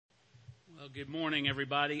Well, good morning,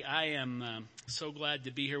 everybody. I am so glad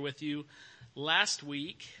to be here with you. Last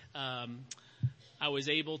week, I was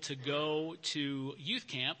able to go to youth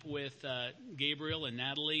camp with Gabriel and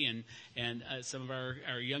Natalie and some of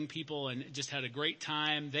our young people, and just had a great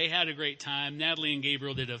time. They had a great time. Natalie and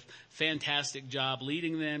Gabriel did a fantastic job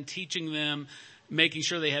leading them, teaching them, making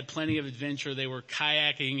sure they had plenty of adventure. They were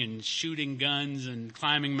kayaking and shooting guns and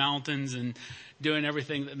climbing mountains and doing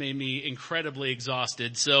everything that made me incredibly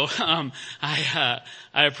exhausted. So I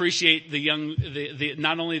appreciate the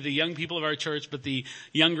not only the young people of our church, but the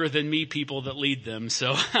younger than me people that lead them.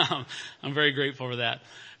 So I'm very grateful for that.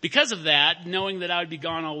 Because of that, knowing that I would be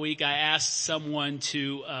gone all week, I asked someone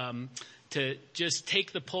to just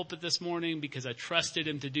take the pulpit this morning because I trusted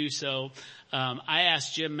him to do so. I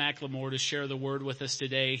asked Jim McLemore to share the word with us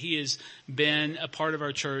today. He has been a part of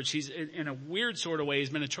our church. He's in a weird sort of way. He's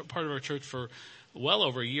been part of our church for well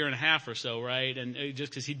over a year and a half or so, right? And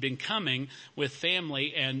just because he'd been coming with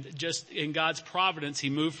family, and just in God's providence, he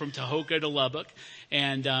moved from Tahoka to Lubbock.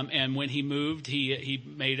 And when he moved, he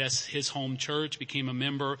made us his home church, became a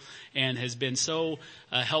member, and has been so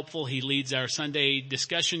helpful. He leads our Sunday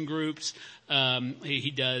discussion groups.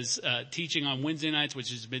 He does teaching on Wednesday nights, which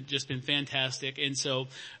has just been fantastic. And so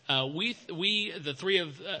we the three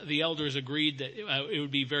of the elders agreed that it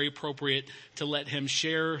would be very appropriate to let him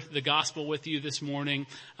share the gospel with you this morning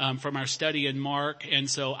from our study in Mark. And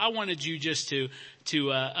so I wanted you just to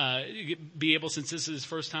be able, since this is his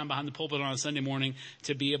first time behind the pulpit on a Sunday morning,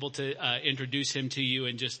 to be able to introduce him to you,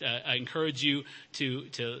 and just encourage you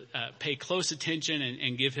to pay close attention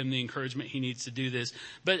and give him the encouragement he needs to do this.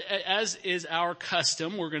 But as is our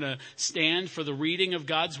custom, we're going to stand for the reading of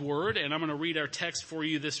God's word, and I'm going to read our text for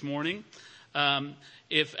you this morning.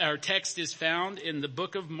 If our text is found in the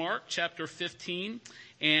book of Mark, chapter 15,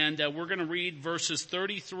 and we're going to read verses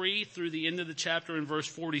 33 through the end of the chapter in verse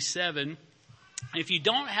 47. If you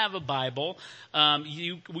don't have a Bible,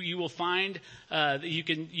 you will find that you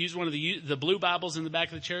can use one of the blue Bibles in the back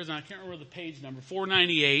of the chairs, and I can't remember the page number,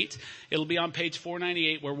 498. It'll be on page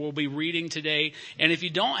 498 where we'll be reading today. And if you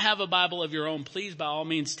don't have a Bible of your own, please by all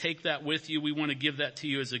means take that with you. We want to give that to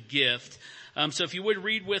you as a gift. So if you would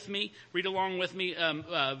read along with me,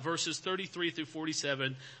 verses 33 through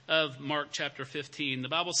 47 of Mark chapter 15. The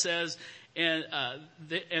Bible says, And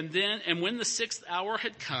when the 6th hour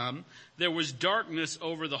had come, there was darkness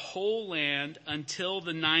over the whole land until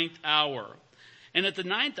the 9th hour. And at the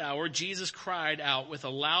 9th hour, Jesus cried out with a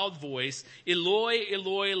loud voice, Eloi,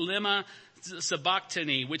 Eloi, lema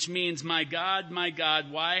sabachthani, which means, my God,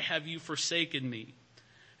 why have you forsaken me?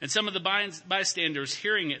 And some of the bystanders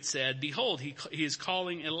hearing it said, Behold, he is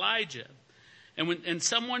calling Elijah. And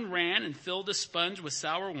someone ran and filled a sponge with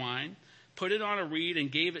sour wine, put it on a reed,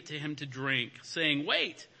 and gave it to him to drink, saying,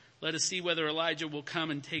 Wait, let us see whether Elijah will come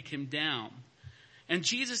and take him down. And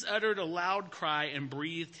Jesus uttered a loud cry and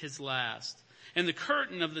breathed his last. And the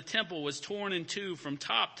curtain of the temple was torn in two from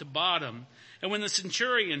top to bottom. And when the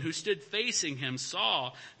centurion who stood facing him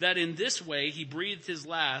saw that in this way he breathed his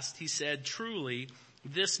last, he said, Truly,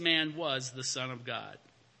 this man was the Son of God.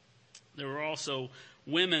 There were also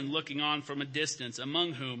women looking on from a distance,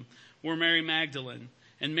 among whom were Mary Magdalene,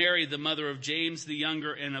 and Mary, the mother of James the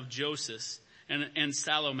younger, and of Joseph, and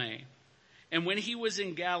Salome. And when he was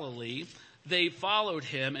in Galilee, they followed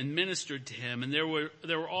him and ministered to him. And there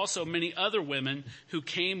were also many other women who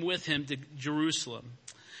came with him to Jerusalem.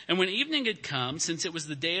 And when evening had come, since it was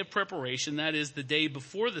the day of preparation, that is, the day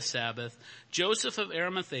before the Sabbath, Joseph of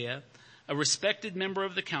Arimathea, a respected member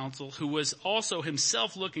of the council, who was also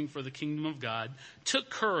himself looking for the kingdom of God, took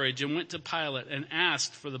courage and went to Pilate and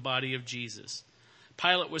asked for the body of Jesus.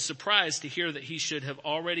 Pilate was surprised to hear that he should have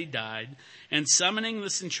already died, and summoning the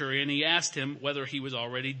centurion, he asked him whether he was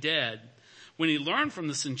already dead. When he learned from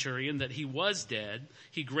the centurion that he was dead,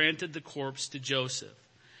 he granted the corpse to Joseph.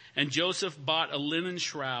 And Joseph bought a linen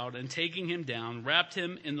shroud, and taking him down, wrapped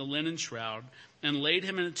him in the linen shroud, and laid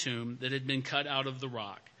him in a tomb that had been cut out of the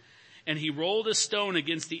rock. And he rolled a stone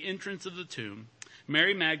against the entrance of the tomb.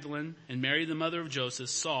 Mary Magdalene and Mary, the mother of Joseph,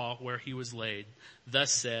 saw where he was laid.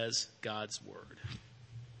 Thus says God's word.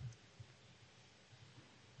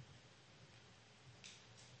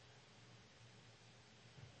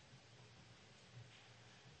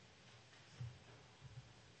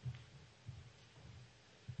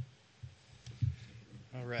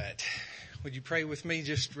 All right. Would you pray with me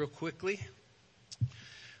just real quickly?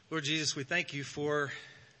 Lord Jesus, we thank you for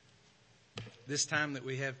this time that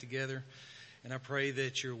we have together. And I pray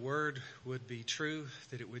that your word would be true,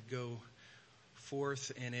 that it would go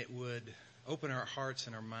forth, and it would open our hearts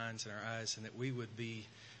and our minds and our eyes, and that we would be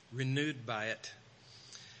renewed by it.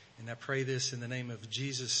 And I pray this in the name of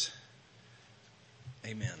Jesus,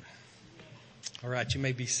 Amen. All right, you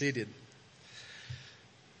may be seated.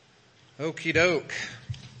 Okie doke.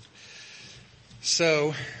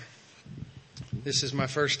 So, this is my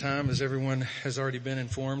first time, as everyone has already been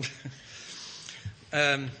informed.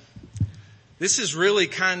 This is really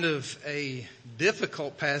kind of a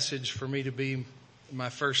difficult passage for me to be my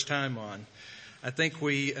first time on. I think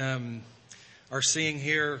we are seeing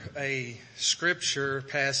here a scripture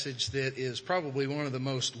passage that is probably one of the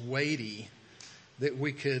most weighty that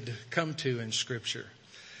we could come to in Scripture.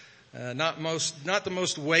 Not the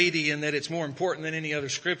most weighty in that it's more important than any other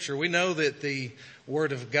scripture. We know that the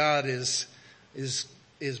Word of God is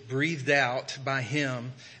breathed out by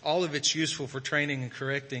Him. All of it's useful for training and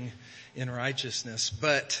correcting in righteousness.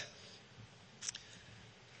 But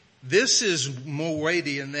this is more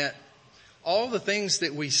weighty in that all the things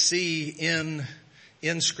that we see in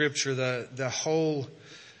Scripture,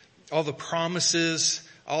 all the promises,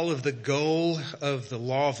 all of the goal of the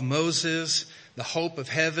law of Moses, the hope of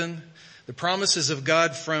heaven, the promises of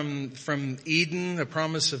God from Eden, the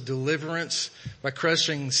promise of deliverance by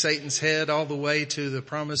crushing Satan's head, all the way to the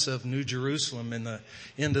promise of New Jerusalem in the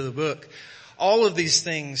end of the book. All of these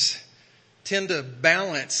things tend to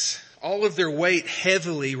balance all of their weight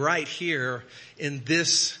heavily right here in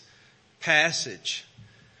this passage.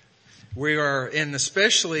 We are, and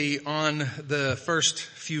especially on the first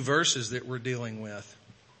few verses that we're dealing with.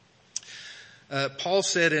 Paul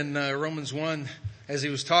said in Romans 1, as he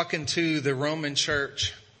was talking to the Roman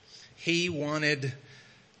church, he wanted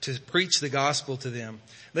to preach the gospel to them.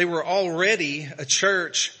 They were already a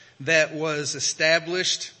church that was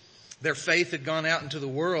established. Their faith had gone out into the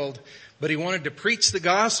world, but he wanted to preach the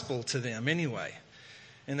gospel to them anyway.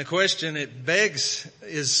 And the question it begs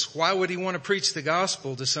is, why would he want to preach the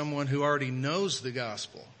gospel to someone who already knows the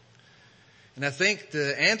gospel? And I think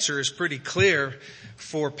the answer is pretty clear.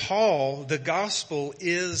 For Paul, the gospel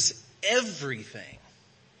is everything.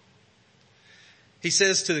 He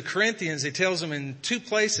says to the Corinthians, he tells them in two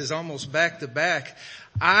places, almost back to back,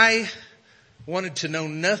 I wanted to know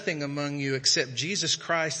nothing among you except Jesus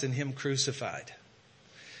Christ and Him crucified.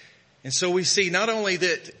 And so we see not only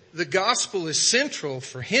that the gospel is central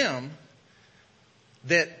for him,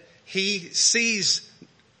 that he sees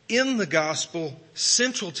in the gospel,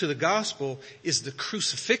 central to the gospel, is the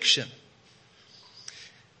crucifixion.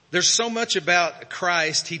 There's so much about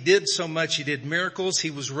Christ. He did so much. He did miracles.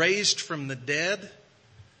 He was raised from the dead.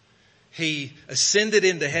 He ascended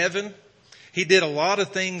into heaven. He did a lot of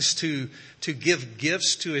things to give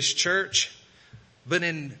gifts to his church. But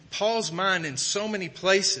in Paul's mind, in so many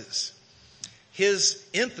places, his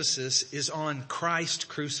emphasis is on Christ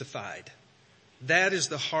crucified. That is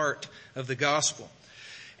the heart of the gospel.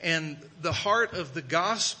 And the heart of the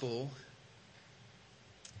gospel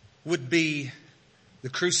would be the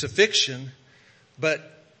crucifixion, but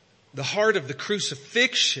the heart of the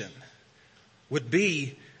crucifixion would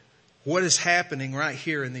be what is happening right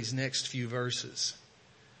here in these next few verses.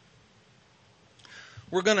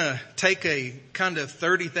 We're going to take a kind of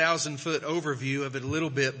 30,000 foot overview of it a little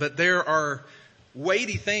bit, but there are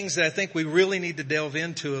weighty things that I think we really need to delve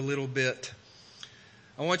into a little bit.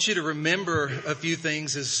 I want you to remember a few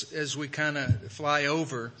things as we kind of fly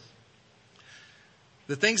over.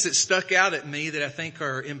 The things that stuck out at me that I think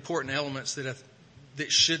are important elements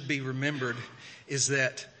that should be remembered is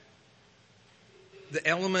that the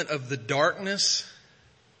element of the darkness,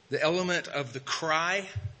 the element of the cry,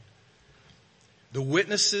 the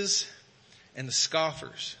witnesses, and the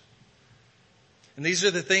scoffers. And these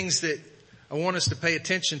are the things that I want us to pay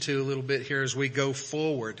attention to a little bit here as we go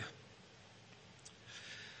forward.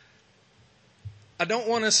 I don't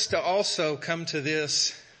want us to also come to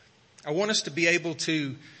this. I want us to be able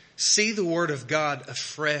to see the Word of God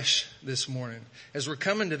afresh this morning. As we're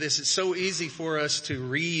coming to this, it's so easy for us to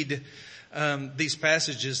read these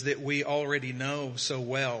passages that we already know so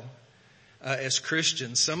well as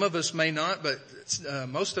Christians. Some of us may not, but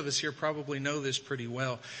most of us here probably know this pretty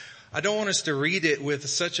well. I don't want us to read it with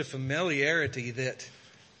such a familiarity that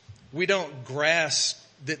we don't grasp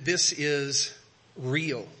that this is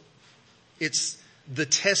real. It's the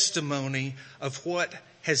testimony of what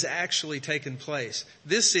has actually taken place.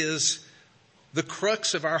 This is the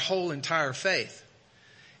crux of our whole entire faith.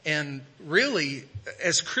 And really,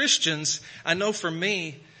 as Christians, I know for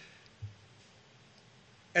me,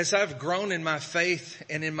 as I've grown in my faith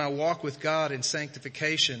and in my walk with God in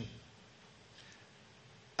sanctification,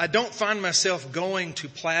 I don't find myself going to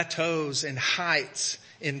plateaus and heights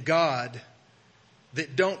in God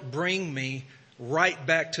that don't bring me right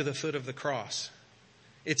back to the foot of the cross.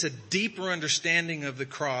 It's a deeper understanding of the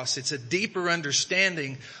cross. It's a deeper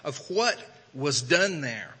understanding of what was done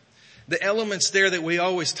there The elements there that we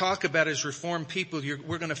always talk about as Reformed people,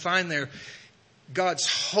 we're going to find there God's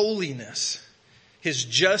holiness, His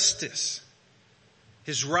justice,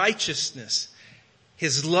 His righteousness,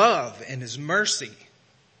 His love, and His mercy.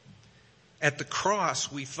 At the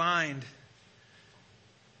cross, we find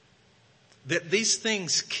that these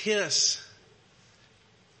things kiss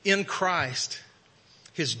in Christ,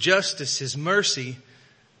 His justice, His mercy,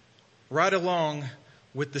 right along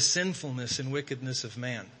with the sinfulness and wickedness of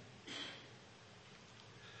man.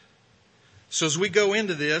 So as we go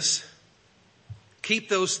into this, keep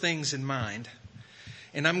those things in mind.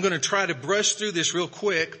 And I'm going to try to brush through this real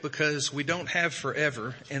quick because we don't have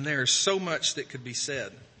forever and there's so much that could be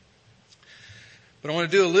said. But I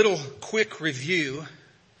want to do a little quick review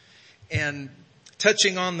and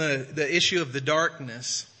touching on the issue of the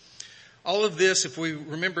darkness. All of this, if we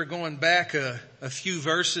remember going back a few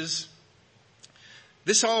verses,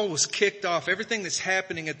 this all was kicked off. Everything that's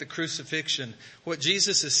happening at the crucifixion, what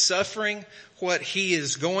Jesus is suffering, what He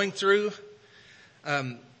is going through,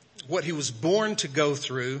 what He was born to go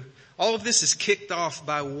through, all of this is kicked off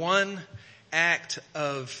by one act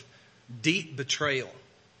of deep betrayal.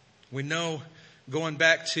 We know going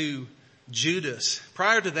back to Judas.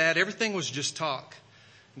 Prior to that, everything was just talk.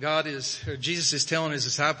 Jesus is telling His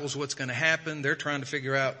disciples what's going to happen. They're trying to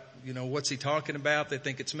figure out, what's He talking about? They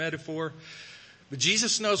think it's metaphor. But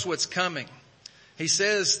Jesus knows what's coming. He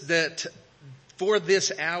says that for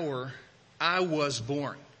this hour, I was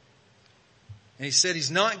born. And He said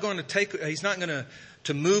He's not going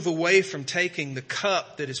to move away from taking the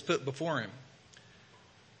cup that is put before Him.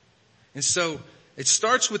 And so it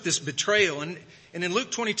starts with this betrayal. And in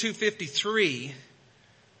Luke 22:53,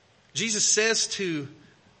 Jesus says to,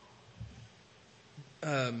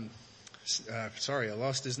 sorry, I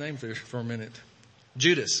lost his name for a minute.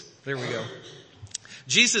 Judas. There we go.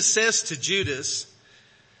 Jesus says to Judas,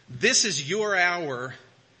 this is your hour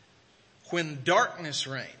when darkness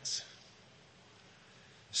reigns.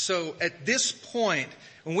 So at this point,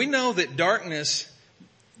 when we know that darkness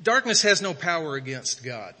has no power against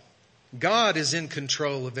God. God is in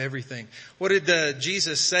control of everything. What did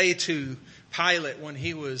Jesus say to Pilate when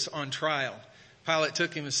He was on trial? Pilate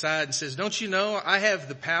took Him aside and says, don't you know I have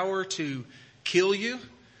the power to kill you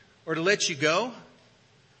or to let you go?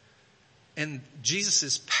 And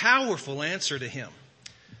Jesus' powerful answer to him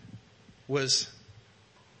was,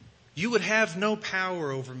 you would have no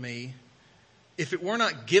power over me if it were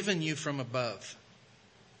not given you from above.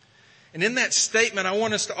 And in that statement, I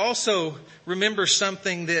want us to also remember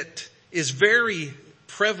something that is very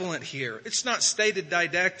prevalent here. It's not stated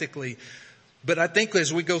didactically, but I think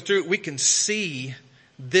as we go through it, we can see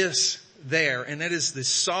this there, and that is the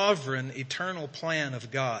sovereign, eternal plan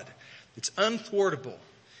of God. It's unthwartable.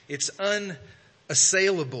 It's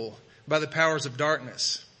unassailable by the powers of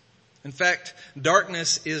darkness. In fact,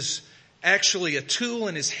 darkness is actually a tool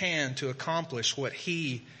in His hand to accomplish what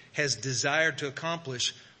He has desired to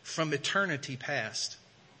accomplish from eternity past.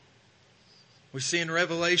 We see in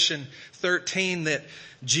Revelation 13 that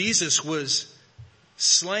Jesus was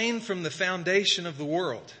slain from the foundation of the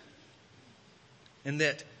world, and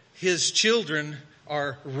that His children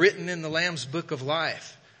are written in the Lamb's book of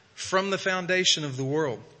life from the foundation of the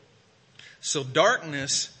world. So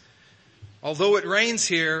darkness, although it reigns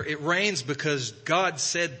here, it reigns because God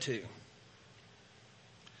said to.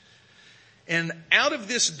 And out of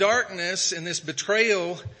this darkness and this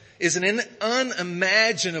betrayal is an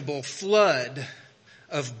unimaginable flood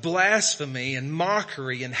of blasphemy and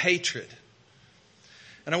mockery and hatred.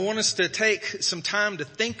 And I want us to take some time to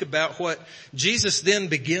think about what Jesus then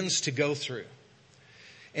begins to go through.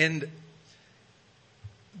 And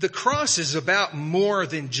the cross is about more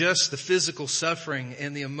than just the physical suffering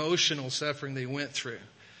and the emotional suffering they went through.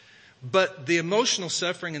 But the emotional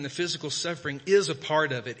suffering and the physical suffering is a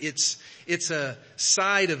part of it. It's a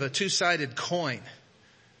side of a two-sided coin.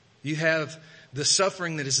 You have the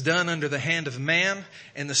suffering that is done under the hand of man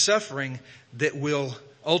and the suffering that will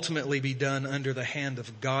ultimately be done under the hand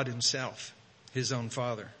of God Himself, His own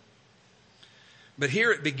Father. But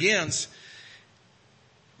here it begins.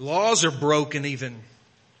 Laws are broken even.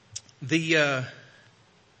 The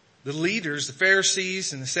leaders, the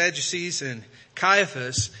Pharisees and the Sadducees and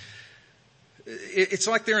Caiaphas, it's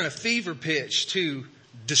like they're in a fever pitch to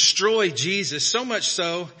destroy Jesus, so much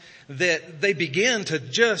so that they begin to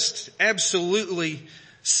just absolutely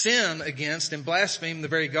sin against and blaspheme the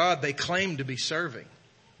very God they claim to be serving.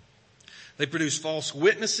 They produce false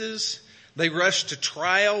witnesses. They rush to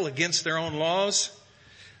trial against their own laws.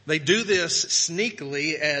 They do this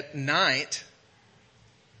sneakily at night.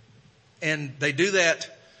 And they do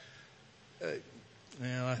that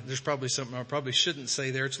Now, there's probably something I probably shouldn't say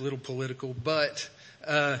there. It's a little political, but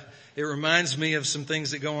it reminds me of some things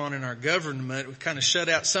that go on in our government. We kind of shut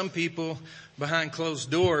out some people behind closed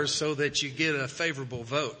doors so that you get a favorable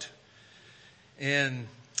vote. And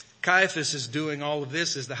Caiaphas is doing all of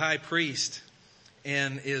this as the high priest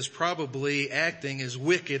and is probably acting as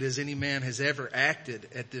wicked as any man has ever acted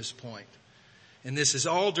at this point. And this is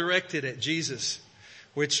all directed at Jesus,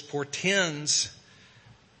 which portends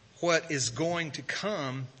what is going to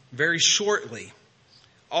come very shortly.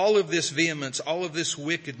 All of this vehemence, all of this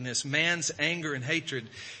wickedness, man's anger and hatred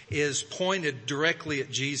is pointed directly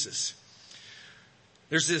at Jesus.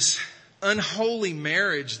 There's this unholy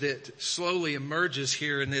marriage that slowly emerges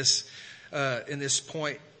here in this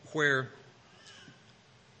point where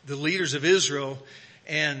the leaders of Israel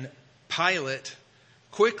and Pilate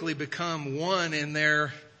quickly become one in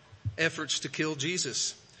their efforts to kill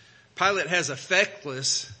Jesus. Pilate has a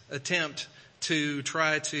feckless attempt to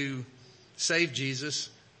try to save Jesus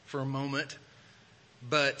for a moment,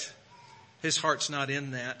 but his heart's not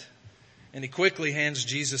in that. And he quickly hands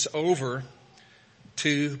Jesus over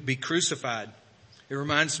to be crucified. It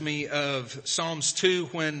reminds me of Psalms 2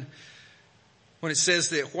 when it says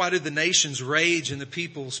that, why do the nations rage and the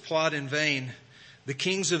peoples plot in vain? The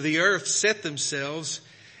kings of the earth set themselves,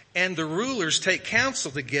 and the rulers take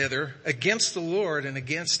counsel together against the Lord and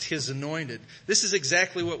against his anointed. This is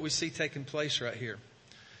exactly what we see taking place right here.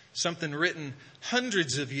 Something written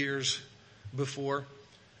hundreds of years before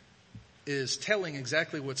is telling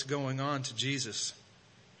exactly what's going on to Jesus.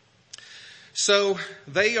 So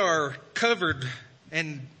they are covered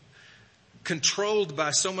and controlled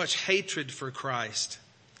by so much hatred for Christ.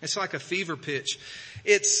 It's like a fever pitch.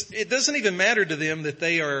 It doesn't even matter to them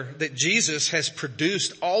that Jesus has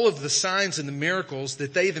produced all of the signs and the miracles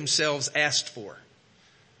that they themselves asked for.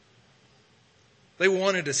 They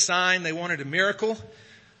wanted a sign, they wanted a miracle,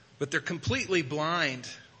 but they're completely blind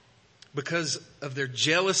because of their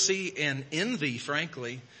jealousy and envy,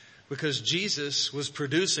 frankly, because Jesus was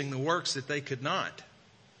producing the works that they could not.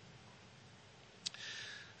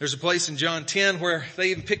 There's a place in John 10 where they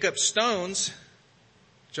even pick up stones.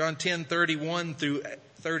 John 10:31 through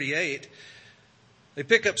 38. They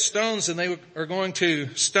pick up stones and they are going to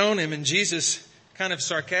stone him, and Jesus kind of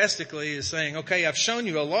sarcastically is saying, okay, I've shown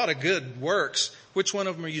you a lot of good works. Which one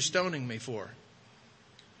of them are you stoning me for?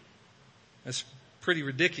 That's pretty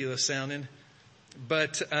ridiculous sounding.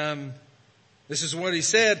 But this is what he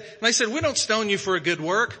said. And they said, we don't stone you for a good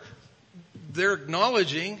work. They're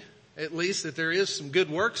acknowledging at least that there is some good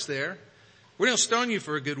works there. We don't stone you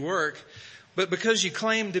for a good work, but because you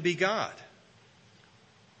claim to be God.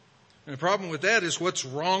 And the problem with that is, what's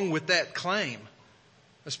wrong with that claim?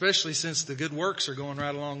 Especially since the good works are going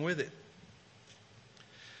right along with it.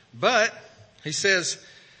 But he says,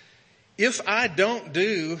 if I don't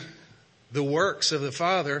do the works of the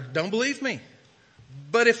Father, don't believe me.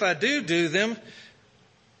 But if I do them,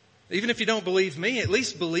 even if you don't believe me, at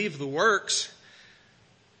least believe the works.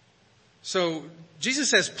 So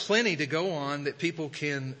Jesus has plenty to go on that people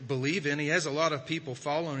can believe in. He has a lot of people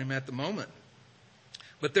following him at the moment.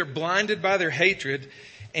 But they're blinded by their hatred,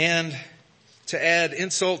 and to add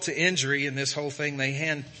insult to injury in this whole thing, they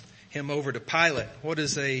hand him over to Pilate. What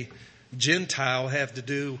does a Gentile have to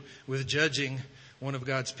do with judging one of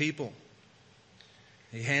God's people?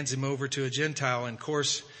 He hands him over to a Gentile, and of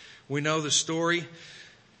course, we know the story.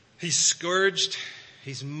 He's scourged,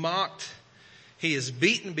 he's mocked, he is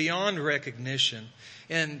beaten beyond recognition.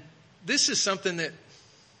 And this is something that,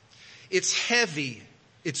 it's heavy,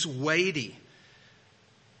 it's weighty.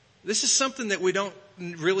 This is something that we don't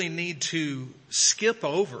really need to skip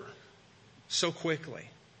over so quickly.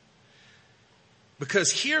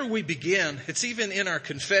 Because here we begin, it's even in our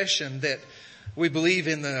confession that we believe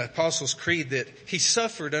in the Apostles' Creed that he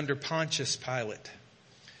suffered under Pontius Pilate.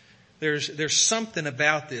 There's something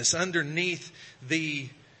about this underneath the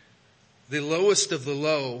lowest of the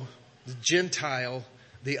low, the Gentile,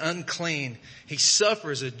 the unclean. He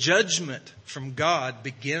suffers a judgment from God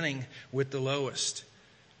beginning with the lowest.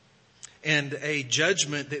 And a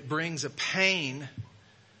judgment that brings a pain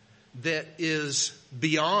that is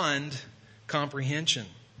beyond comprehension.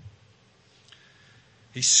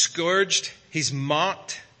 He's scourged, he's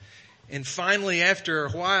mocked, and finally after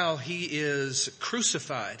a while he is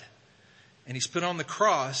crucified. And he's put on the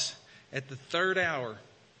cross at the third hour.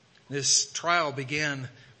 This trial began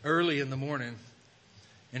early in the morning,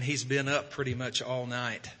 and he's been up pretty much all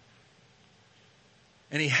night.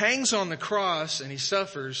 And he hangs on the cross and he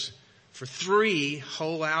suffers for 3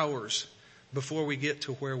 whole hours before we get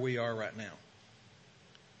to where we are right now.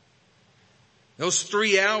 Those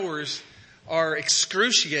 3 hours are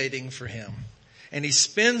excruciating for him. and he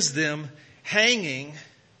spends them hanging,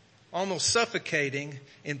 almost suffocating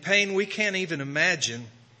in pain we can't even imagine.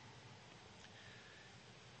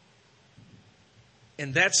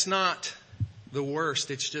 And that's not the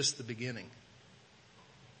worst, it's just the beginning.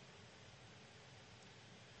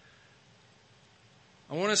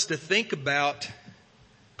 I want us to think about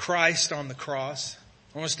Christ on the cross.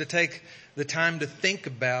 I want us to take the time to think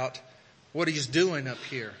about what he's doing up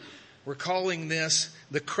here. We're calling this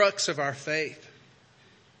the crux of our faith.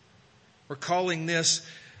 We're calling this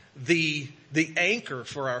the anchor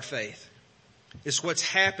for our faith. It's what's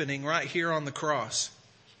happening right here on the cross.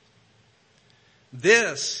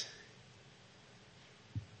 This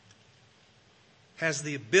has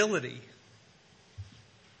the ability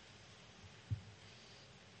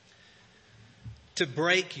to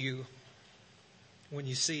break you when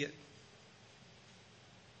you see it.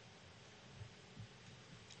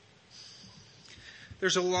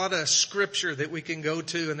 There's a lot of scripture that we can go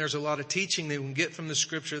to, and there's a lot of teaching that we can get from the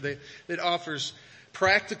scripture that offers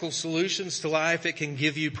practical solutions to life. It can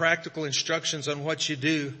give you practical instructions on what you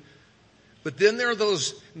do. But then there are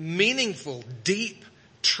those meaningful, deep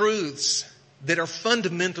truths that are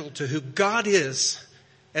fundamental to who God is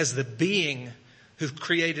as the being who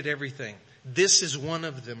created everything. This is one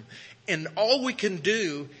of them. And all we can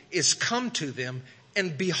do is come to them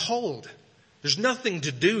and behold. There's nothing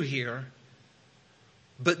to do here,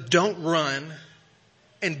 but don't run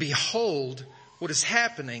and behold what is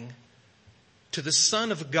happening to the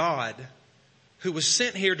Son of God who was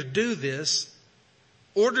sent here to do this,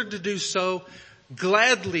 ordered to do so,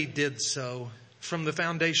 gladly did so from the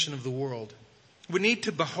foundation of the world. We need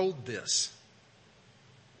to behold this.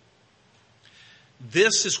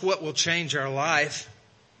 This is what will change our life.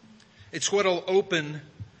 It's what will open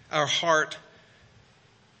our heart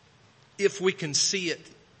if we can see it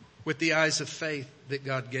with the eyes of faith that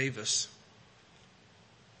God gave us.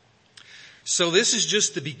 So this is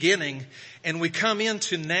just the beginning, and we come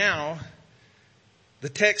into now the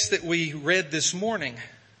text that we read this morning.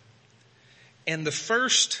 And the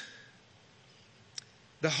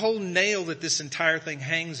whole nail that this entire thing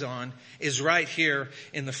hangs on is right here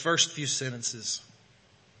in the first few sentences.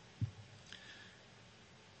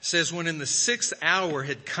 It says, when in the 6th hour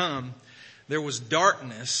had come, there was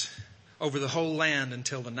darkness over the whole land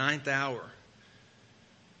until the 9th hour.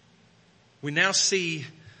 We now see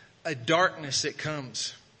a darkness that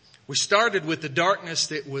comes. We started with the darkness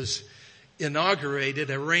that was inaugurated,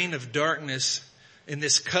 a reign of darkness in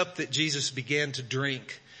this cup that Jesus began to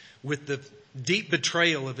drink, with the deep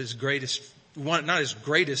betrayal of his greatest, not his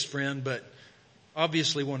greatest friend, but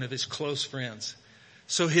obviously one of his close friends.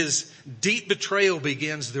 So his deep betrayal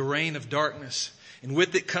begins the reign of darkness, and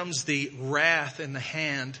with it comes the wrath in the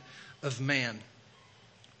hand of man.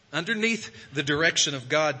 Underneath the direction of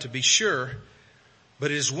God, to be sure,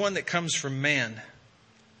 but it is one that comes from man.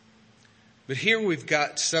 But here we've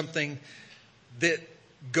got something that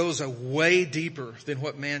goes a way deeper than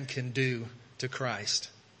what man can do to Christ.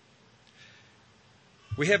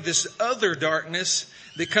 We have this other darkness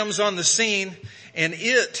that comes on the scene, and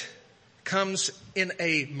it comes in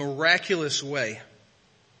a miraculous way.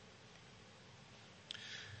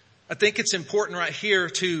 I think it's important right here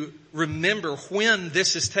to remember when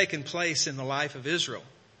this has taken place in the life of Israel.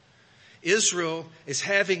 Israel is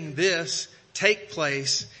having this take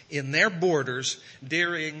place in their borders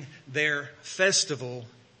during their festival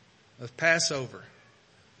of Passover.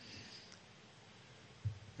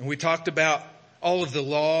 And we talked about all of the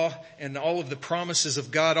law and all of the promises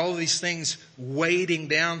of God, all of these things weighting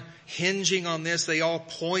down, hinging on this. They all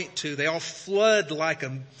flood like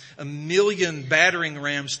a million battering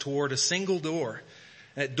rams toward a single door.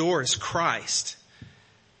 That door is Christ.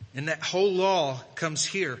 And that whole law comes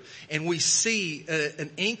here. And we see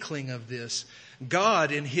an inkling of this.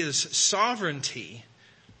 God in his sovereignty.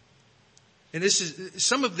 And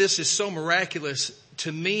some of this is so miraculous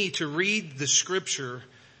to me to read the scripture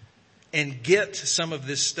and get some of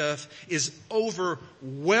this stuff is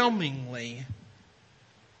overwhelmingly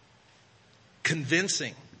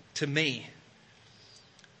convincing to me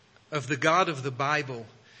of the God of the Bible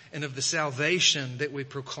and of the salvation that we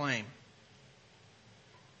proclaim.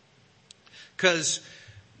 Because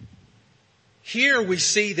here we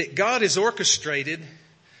see that God is orchestrated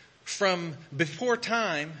from before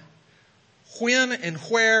time when and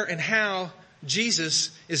where and how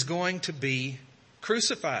Jesus is going to be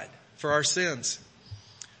crucified for our sins.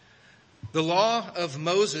 The law of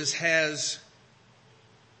Moses has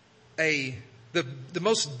the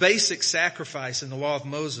most basic sacrifice in the law of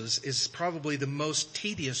Moses is probably the most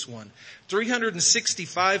tedious one.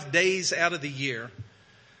 365 days out of the year,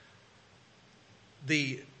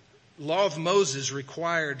 the law of Moses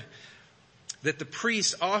required that the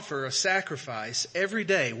priest offer a sacrifice every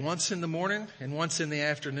day, once in the morning and once in the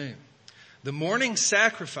afternoon. The morning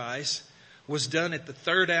sacrifice was done at the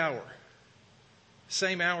third hour,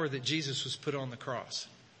 same hour that Jesus was put on the cross.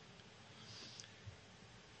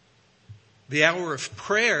 The hour of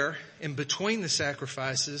prayer in between the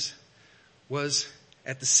sacrifices was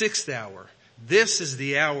at the sixth hour. This is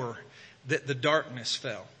the hour that the darkness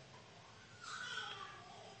fell.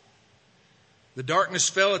 The darkness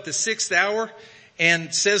fell at the sixth hour,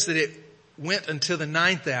 and says that it went until the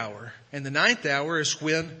ninth hour. And the ninth hour is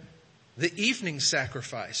when the evening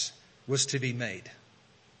sacrifice was to be made.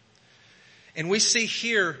 And we see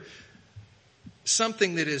here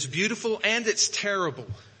something that is beautiful and it's terrible.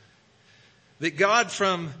 That God,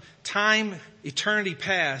 from time, eternity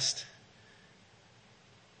past,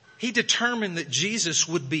 He determined that Jesus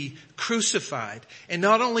would be crucified. And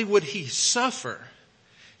not only would He suffer,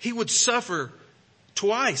 He would suffer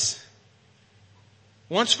twice.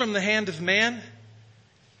 Once from the hand of man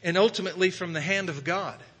and ultimately from the hand of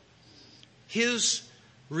God. His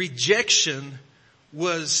rejection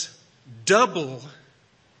was double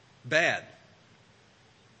bad.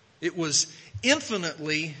 It was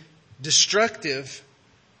infinitely destructive.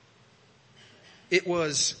 It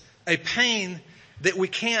was a pain that we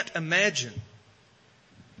can't imagine.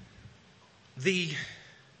 The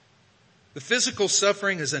physical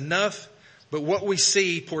suffering is enough, but what we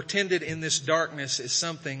see portended in this darkness is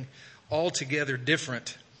something altogether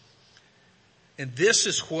different. And this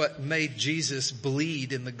is what made Jesus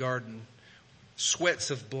bleed in the garden, sweats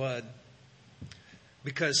of blood,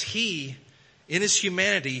 because He, in His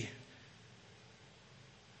humanity,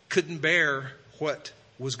 couldn't bear what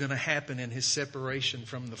was going to happen in His separation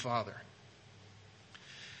from the Father.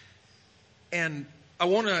 And I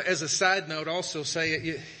want to, as a side note, also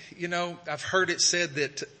say, I've heard it said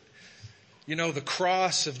that, the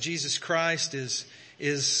cross of Jesus Christ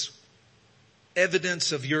is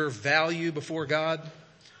evidence of your value before God,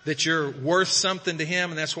 that you're worth something to Him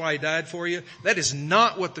and that's why He died for you. That is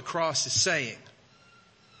not what the cross is saying.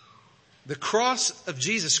 The cross of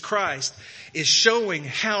Jesus Christ is showing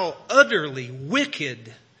how utterly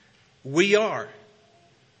wicked we are.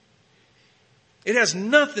 It has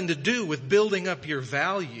nothing to do with building up your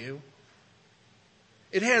value.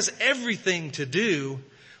 It has everything to do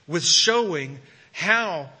with showing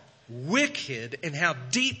how wicked and how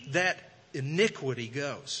deep that iniquity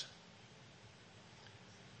goes.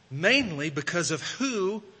 Mainly because of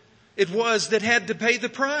who it was that had to pay the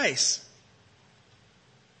price.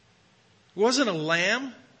 It wasn't a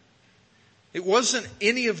lamb. It wasn't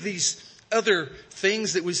any of these other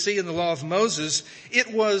things that we see in the law of Moses.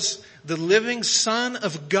 It was the living Son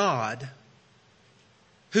of God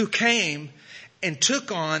who came and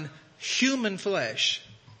took on human flesh.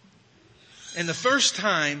 And the first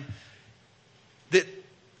time that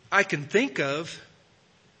I can think of,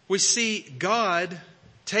 we see God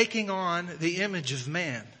taking on the image of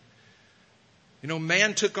man.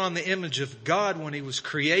 Man took on the image of God when he was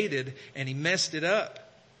created and he messed it up.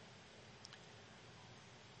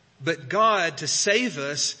 But God, to save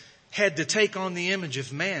us, had to take on the image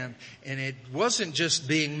of man. And it wasn't just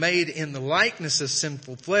being made in the likeness of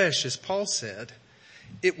sinful flesh, as Paul said.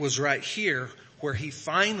 It was right here where he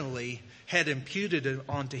finally had imputed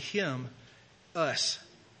onto him us,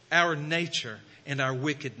 our nature and our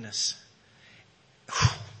wickedness.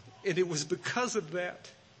 And it was because of that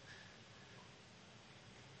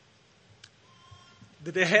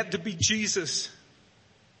it had to be Jesus.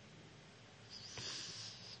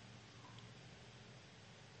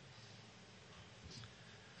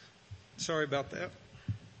 Sorry about that.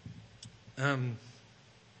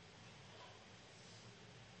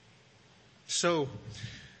 So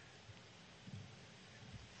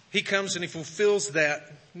He comes and He fulfills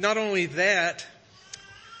that. Not only that,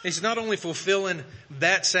 He's not only fulfilling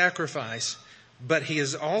that sacrifice, but He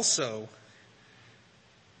is also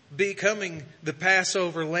becoming the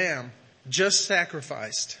Passover lamb just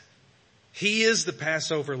sacrificed. He is the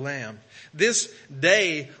Passover lamb. This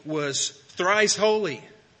day was thrice holy.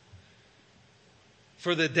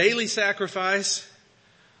 For the daily sacrifice,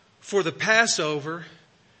 for the Passover,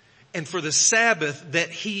 and for the Sabbath that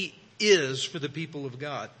He is for the people of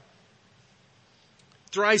God.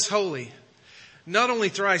 Thrice holy. Not only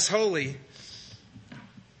thrice holy,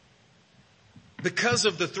 because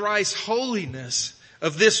of the thrice holiness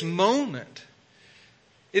of this moment,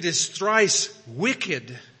 it is thrice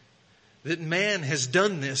wicked that man has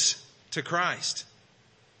done this to Christ,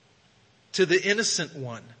 to the innocent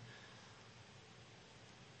one.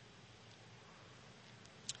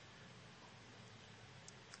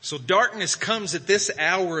 So darkness comes at this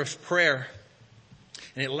hour of prayer,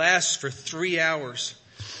 and it lasts for 3 hours.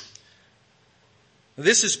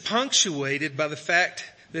 This is punctuated by the fact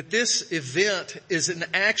that this event is an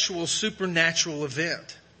actual supernatural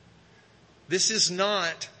event. This is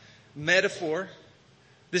not metaphor.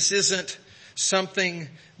 This isn't something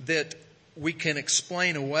that we can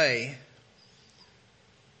explain away.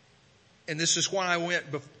 And this is why I went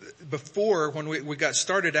before, when we got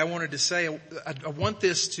started, I wanted to say, I want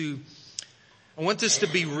this to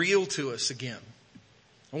be real to us again.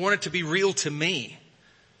 I want it to be real to me.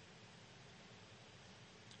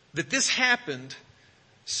 That this happened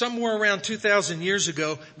somewhere around 2,000 years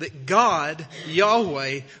ago, that God,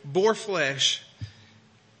 Yahweh, bore flesh,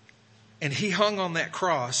 and He hung on that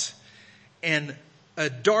cross, and a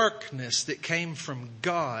darkness that came from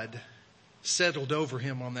God settled over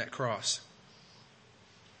Him on that cross.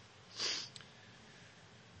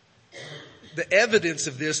 The evidence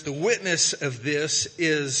of this, the witness of this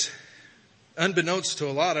is, unbeknownst to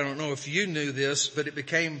a lot, I don't know if you knew this, but it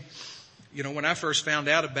became, when I first found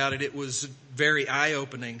out about it, it was very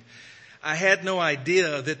eye-opening. I had no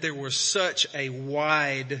idea that there was such a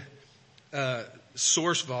wide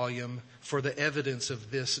source volume for the evidence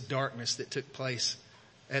of this darkness that took place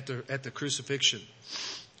at the crucifixion.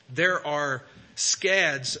 There are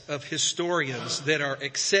scads of historians that are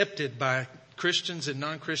accepted by Christians and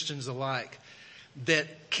non-Christians alike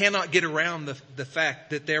that cannot get around the fact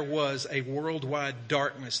that there was a worldwide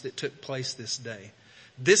darkness that took place this day.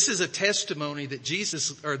 This is a testimony that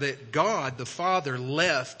that God the Father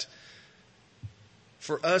left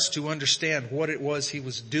for us to understand what it was He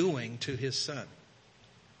was doing to His Son.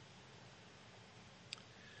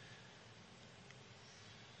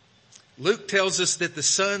 Luke tells us that the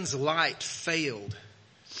sun's light failed.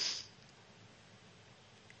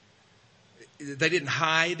 They didn't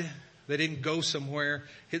hide. They didn't go somewhere.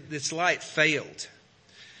 Its light failed.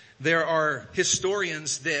 There are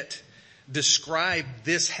historians that describe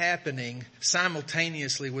this happening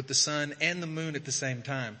simultaneously with the sun and the moon at the same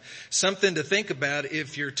time. Something to think about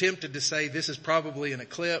if you're tempted to say this is probably an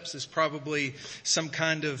eclipse, it's probably some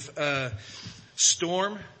kind of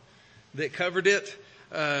storm that covered it.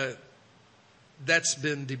 That's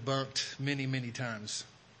been debunked many, many times.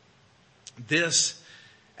 This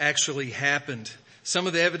actually happened. Some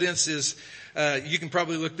of the evidence is, you can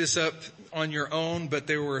probably look this up on your own, but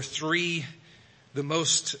there were three, the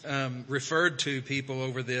most referred to people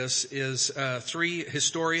over this is 3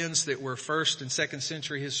 historians that were 1st and 2nd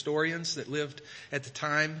century historians that lived at the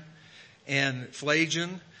time, and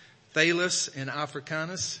Pelagian, Thales, and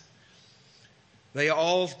Africanus. They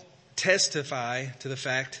all testify to the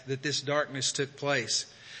fact that this darkness took place.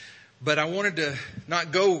 But I wanted to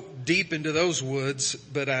not go deep into those woods,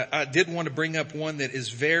 but I did want to bring up one that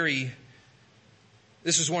is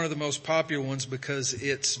this is one of the most popular ones because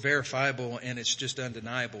it's verifiable and it's just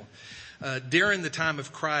undeniable. During the time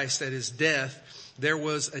of Christ at His death, there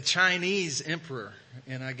was a Chinese emperor.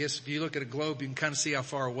 And I guess if you look at a globe, you can kind of see how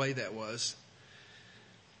far away that was.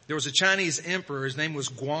 There was a Chinese emperor. His name was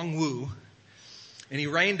Guangwu. And he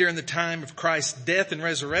reigned during the time of Christ's death and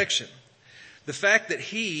resurrection. The fact that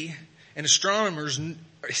he and his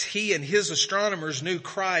astronomers knew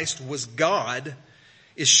Christ was God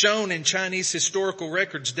is shown in Chinese historical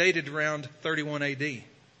records dated around 31 AD.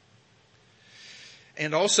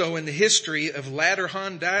 And also in the history of Latter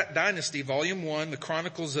Han Dynasty, Volume 1, the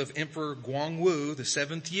Chronicles of Emperor Guangwu, the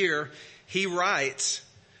 7th year, he writes,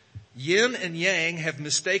 Yin and Yang have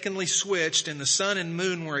mistakenly switched and the sun and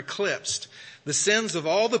moon were eclipsed. The sins of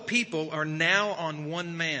all the people are now on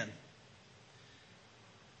one man.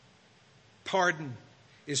 Pardon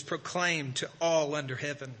is proclaimed to all under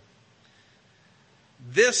heaven.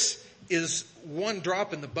 This is one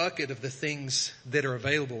drop in the bucket of the things that are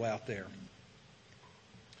available out there.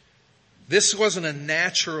 This wasn't a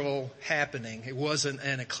natural happening. It wasn't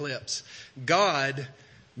an eclipse. God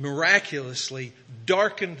miraculously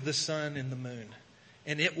darkened the sun and the moon.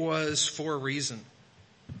 And it was for a reason.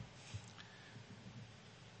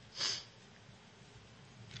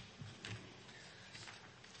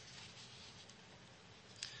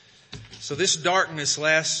 So this darkness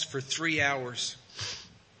lasts for 3 hours.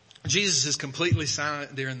 Jesus is completely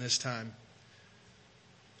silent during this time.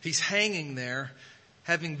 He's hanging there,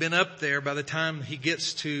 having been up there by the time he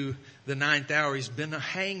gets to the 9th hour. He's been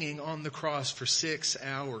hanging on the cross for 6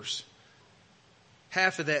 hours.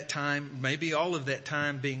 Half of that time, maybe all of that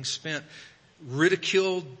time being spent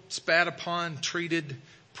ridiculed, spat upon, treated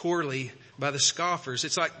poorly by the scoffers.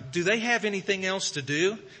 It's like, do they have anything else to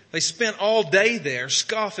do? They spent all day there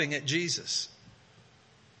scoffing at Jesus.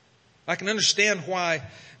 I can understand why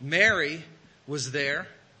Mary was there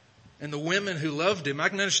and the women who loved him, I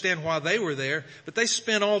can understand why they were there, but they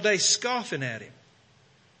spent all day scoffing at him.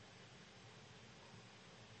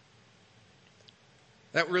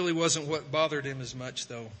 That really wasn't what bothered him as much,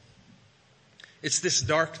 though. It's this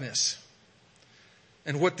darkness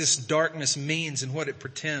and what this darkness means and what it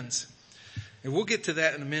pretends. And we'll get to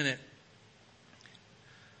that in a minute.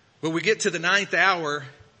 But we get to the 9th hour,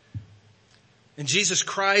 and Jesus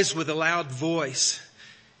cries with a loud voice,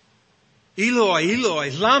 Eloi,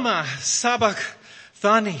 Eloi, lama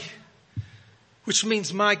sabachthani, which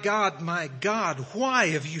means, my God, why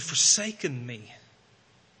have you forsaken me?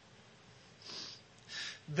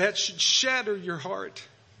 That should shatter your heart.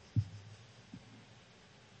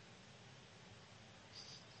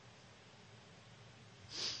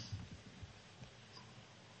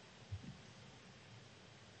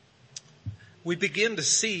 We begin to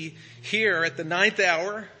see here at the 9th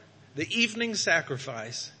hour, the evening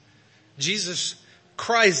sacrifice. Jesus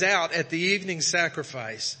cries out at the evening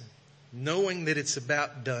sacrifice, knowing that it's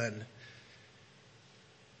about done. And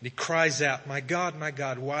he cries out, my God,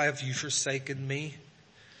 why have you forsaken me?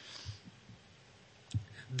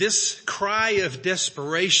 This cry of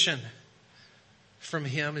desperation from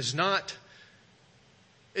him it's not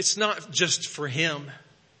just for him.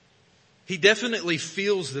 He definitely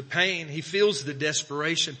feels the pain. He feels the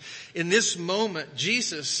desperation. In this moment,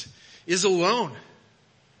 Jesus is alone.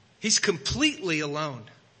 He's completely alone.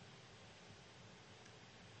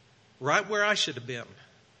 Right where I should have been.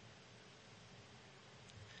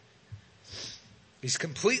 He's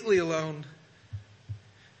completely alone.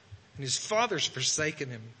 And his Father's forsaken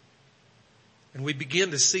him. And we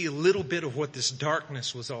begin to see a little bit of what this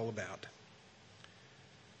darkness was all about.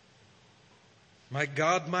 My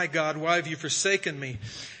God, why have you forsaken me?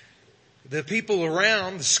 The people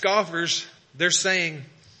around, the scoffers, they're saying,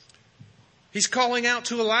 he's calling out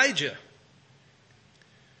to Elijah.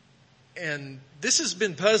 And this has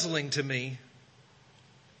been puzzling to me.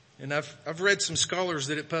 And I've read some scholars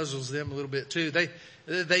that it puzzles them a little bit too.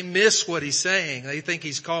 They miss what he's saying. They think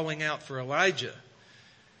he's calling out for Elijah.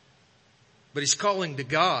 But he's calling to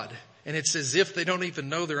God. And it's as if they don't even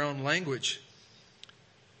know their own language.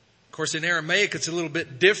 Of course, in Aramaic, it's a little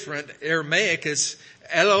bit different. Aramaic is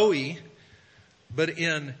Eloi. But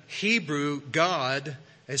in Hebrew, God,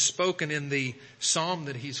 as spoken in the psalm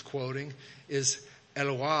that he's quoting, is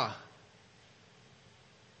Eloah.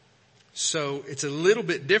 So it's a little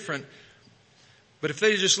bit different. But if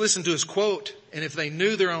they just listened to his quote, and if they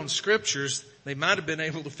knew their own scriptures, they might have been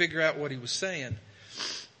able to figure out what he was saying.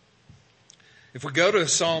 If we go to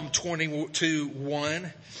Psalm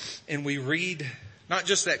 22:1, and we read not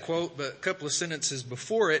just that quote, but a couple of sentences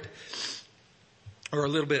before it, or a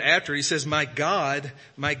little bit after, he says, my God,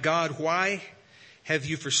 why have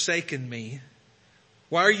you forsaken me?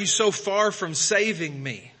 Why are you so far from saving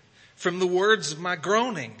me from the words of my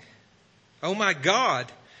groaning? Oh my God,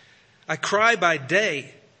 I cry by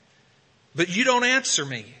day, but you don't answer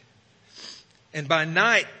me. And by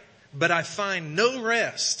night, but I find no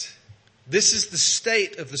rest. This is the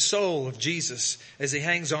state of the soul of Jesus as he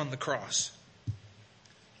hangs on the cross.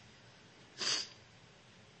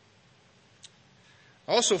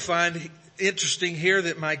 I also find interesting here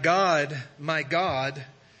that my God,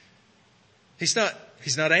 he's not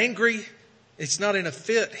angry. It's not in a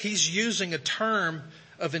fit. He's using a term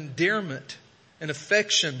of endearment and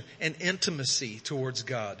affection and intimacy towards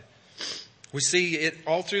God. We see it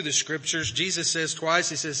all through the scriptures. Jesus says twice,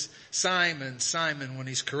 he says, Simon, Simon, when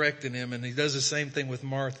he's correcting him, and he does the same thing with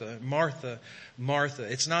Martha. Martha,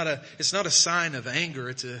 Martha. It's not a sign of anger.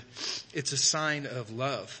 It's a sign of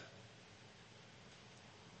love.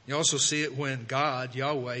 You also see it when God,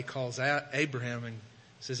 Yahweh, calls out Abraham and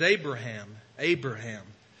says, Abraham, Abraham.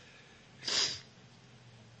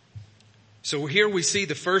 So here we see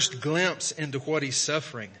the first glimpse into what he's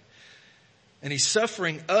suffering. And he's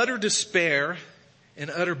suffering utter despair and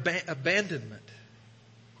utter abandonment.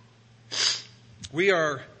 We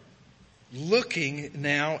are looking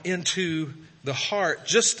now into the heart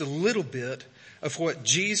just a little bit of what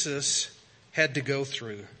Jesus had to go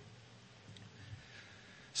through.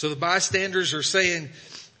 So the bystanders are saying,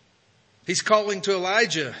 he's calling to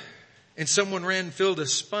Elijah, and someone ran and filled a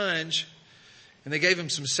sponge, and they gave him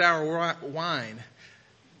some sour wine.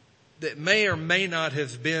 That may or may not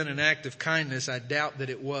have been an act of kindness. I doubt that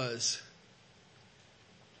it was.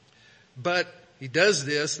 But he does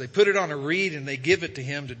this. They put it on a reed and they give it to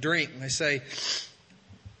him to drink. And they say,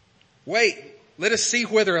 wait, let us see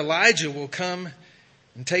whether Elijah will come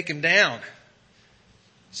and take him down.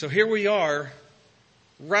 So here we are,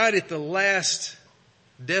 right at the last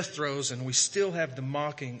death throes, and we still have the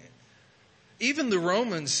mocking Even the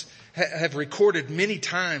Romans have recorded many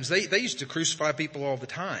times. They used to crucify people all the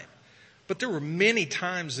time. But there were many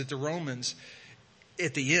times that the Romans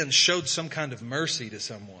at the end showed some kind of mercy to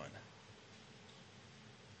someone.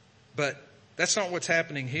 But that's not what's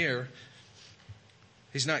happening here.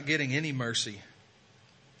 He's not getting any mercy.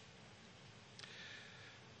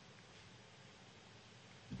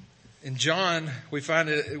 In John, we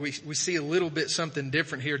see a little bit something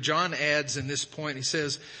different here. John adds in this point, he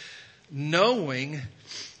says, knowing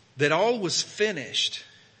that all was finished,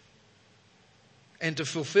 and to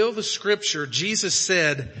fulfill the scripture, Jesus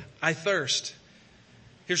said, I thirst.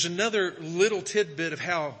 Here's another little tidbit of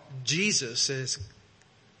how Jesus, as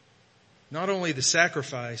not only the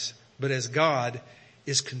sacrifice, but as God,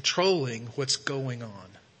 is controlling what's going on.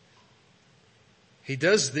 He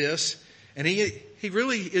does this, and he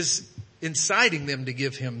really is inciting them to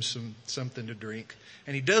give him something to drink.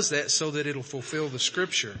 And he does that so that it'll fulfill the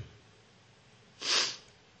scripture.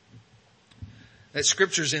 That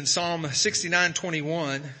scripture's in Psalm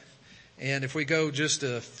 69:21. And if we go just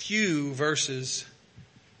a few verses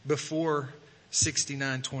before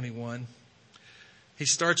 69:21, he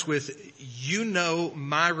starts with, you know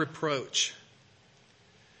my reproach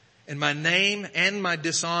and my name and my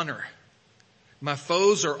dishonor. My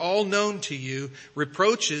foes are all known to you.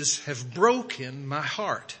 Reproaches have broken my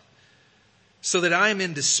heart so that I am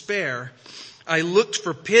in despair. I looked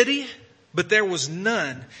for pity, but there was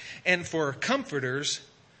none, and for comforters,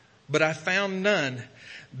 but I found none.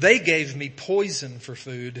 They gave me poison for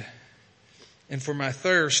food, and for my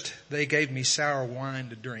thirst, they gave me sour wine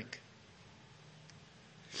to drink.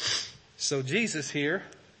 So Jesus here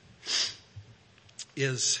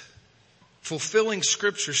is fulfilling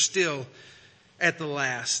scripture still at the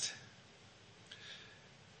last.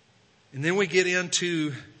 And then we get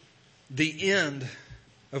into the end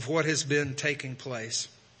of what has been taking place.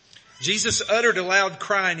 Jesus uttered a loud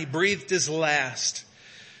cry and he breathed his last.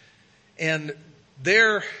 And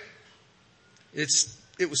it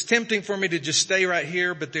was tempting for me to just stay right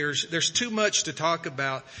here, but there's too much to talk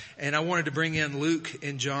about. And I wanted to bring in Luke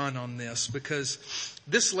and John on this, because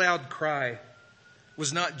this loud cry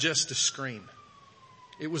was not just a scream.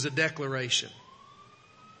 It was a declaration.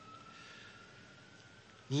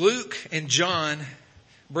 Luke and John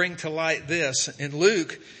bring to light this. In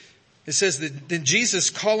Luke, it says that then Jesus,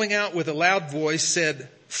 calling out with a loud voice, said,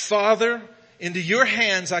 Father, into your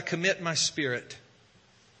hands I commit my spirit.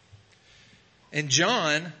 And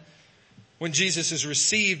John, when Jesus has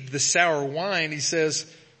received the sour wine, he says,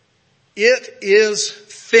 it is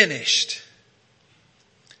finished.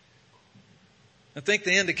 I think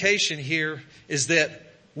the indication here is that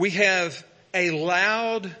we have a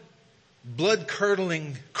loud,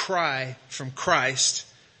 blood-curdling cry from Christ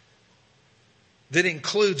that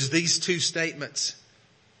includes these two statements.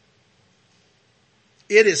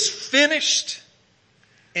 It is finished,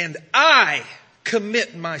 and I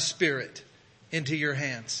commit my spirit into your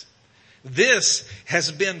hands. This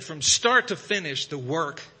has been from start to finish the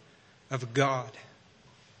work of God.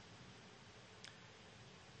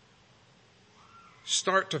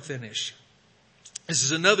 Start to finish. This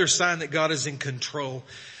is another sign that God is in control.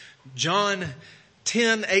 John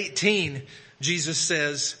 10:18, Jesus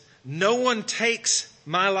says, no one takes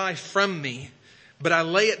my life from me, but I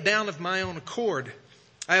lay it down of my own accord.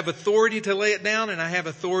 I have authority to lay it down, and I have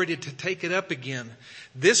authority to take it up again.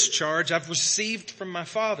 This charge I've received from my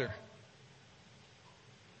Father.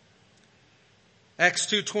 Acts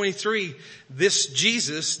 2:23, this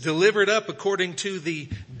Jesus, delivered up according to the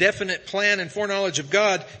definite plan and foreknowledge of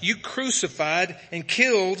God, you crucified and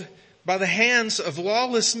killed by the hands of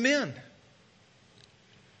lawless men.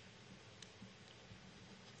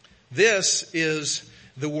 This is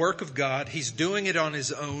the work of God. He's doing it on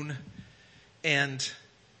his own, and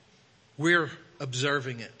we're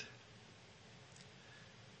observing it.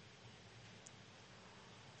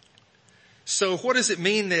 So what does it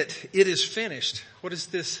mean that it is finished? What is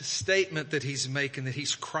this statement that he's making, that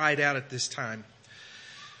he's cried out at this time?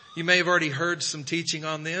 You may have already heard some teaching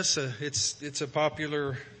on this. It's a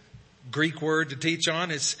popular Greek word to teach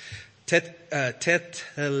on. It's tetelestai.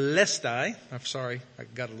 I'm sorry, I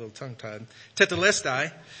got a little tongue-tied.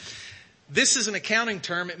 Tetelestai. This is an accounting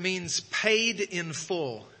term. It means paid in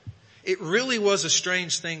full. It really was a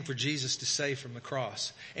strange thing for Jesus to say from the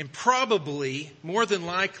cross. And probably, more than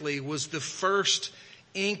likely, was the first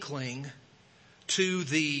inkling to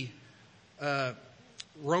the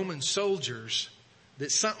Roman soldiers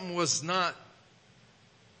that something was not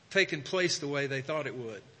taking place the way they thought it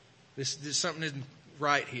would. This something isn't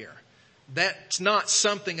right here. That's not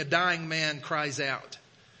something a dying man cries out.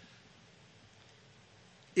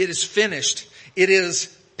 It is finished. It is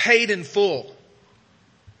paid in full.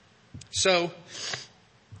 So,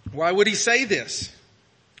 why would he say this?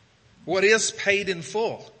 What is paid in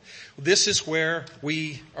full? This is where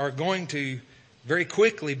we are going to very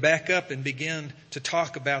quickly back up and begin to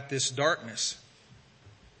talk about this darkness.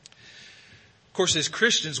 Of course, as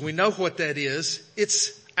Christians, we know what that is.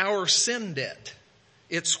 It's our sin debt.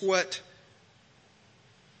 It's what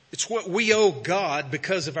we owe God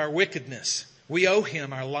because of our wickedness. We owe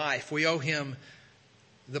Him our life. We owe Him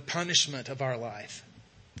the punishment of our life.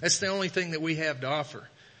 That's the only thing that we have to offer.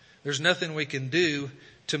 There's nothing we can do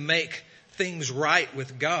to make things right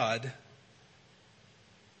with God.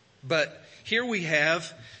 But here we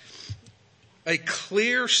have a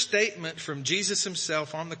clear statement from Jesus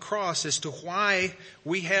Himself on the cross as to why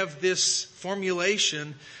we have this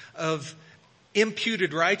formulation of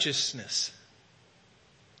imputed righteousness.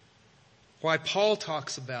 Why Paul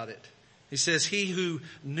talks about it. He says, He who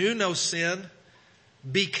knew no sin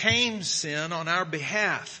became sin on our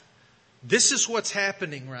behalf. This is what's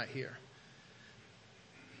happening right here.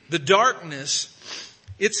 The darkness,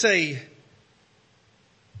 it's a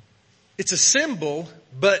symbol,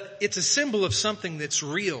 but it's a symbol of something that's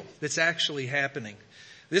real, that's actually happening.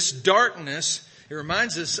 This darkness, it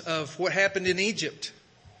reminds us of what happened in Egypt.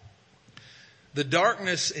 The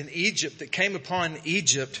darkness in Egypt that came upon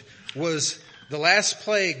Egypt was the last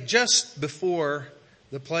plague just before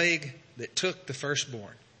the plague that took the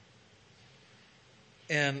firstborn.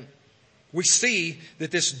 And we see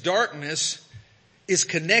that this darkness is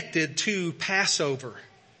connected to Passover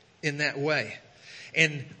in that way.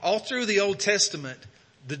 And all through the Old Testament,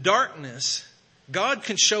 the darkness, God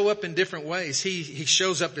can show up in different ways. He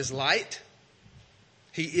shows up as light.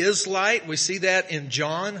 He is light. We see that in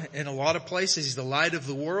John in a lot of places. He's the light of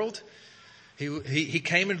the world. He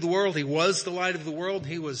came into the world. He was the light of the world.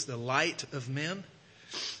 He was the light of men.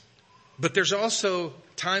 But there's also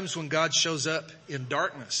times when God shows up in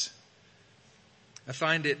darkness. I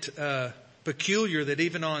find it peculiar that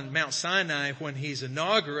even on Mount Sinai, when He's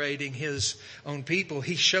inaugurating His own people,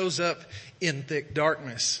 He shows up in thick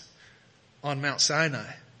darkness on Mount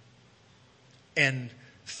Sinai. And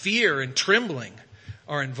fear and trembling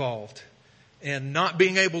are involved. And not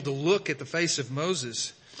being able to look at the face of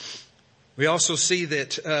Moses. We also see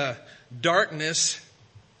that darkness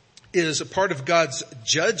is a part of God's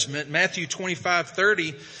judgment. Matthew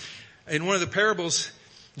 25:30, in one of the parables,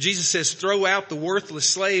 Jesus says, throw out the worthless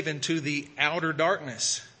slave into the outer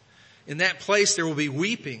darkness. In that place there will be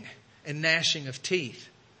weeping and gnashing of teeth.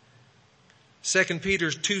 2 Peter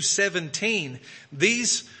 2:17,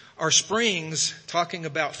 these are springs, talking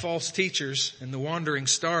about false teachers and the wandering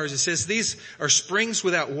stars. It says, these are springs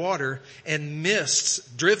without water and mists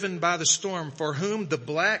driven by the storm, for whom the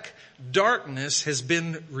black darkness has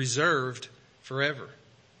been reserved forever.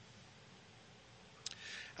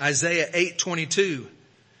 Isaiah 8:22,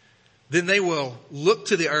 then they will look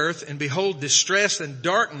to the earth and behold distress and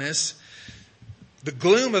darkness, the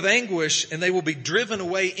gloom of anguish, and they will be driven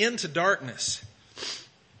away into darkness.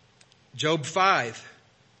 Job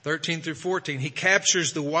 5:13-14, he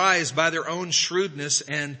captures the wise by their own shrewdness,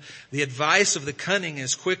 and the advice of the cunning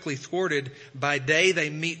is quickly thwarted. By day they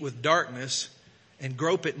meet with darkness and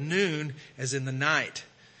grope at noon as in the night.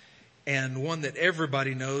 And one that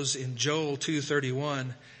everybody knows in Joel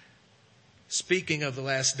 2:31, speaking of the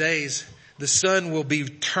last days, the sun will be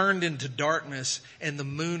turned into darkness and the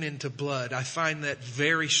moon into blood. I find that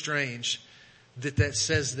very strange that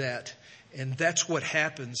says that. And that's what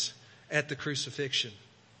happens at the crucifixion.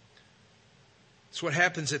 It's what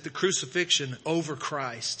happens at the crucifixion over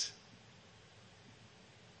Christ.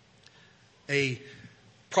 A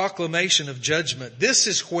proclamation of judgment. This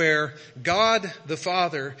is where God the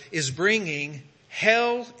Father is bringing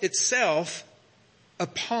hell itself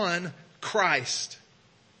upon Christ.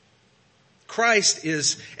 Christ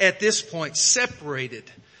is at this point separated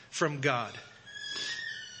from God.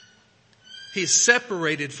 He is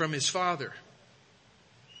separated from His Father.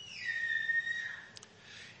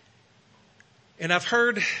 And I've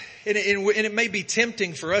heard, and it may be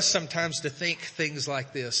tempting for us sometimes to think things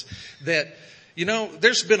like this, that,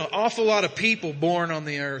 there's been an awful lot of people born on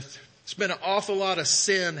the earth. There's been an awful lot of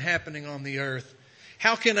sin happening on the earth.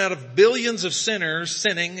 How can out of billions of sinners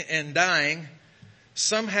sinning and dying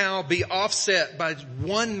somehow be offset by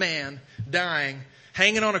one man dying,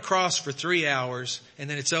 hanging on a cross for 3 hours, and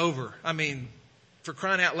then it's over? I mean, for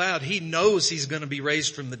crying out loud, He knows He's going to be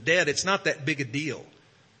raised from the dead. It's not that big a deal.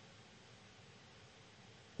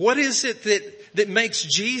 What is it that makes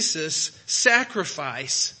Jesus'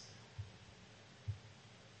 sacrifice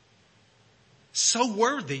so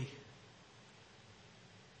worthy?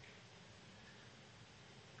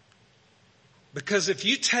 Because if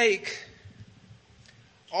you take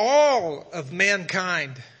all of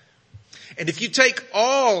mankind, and if you take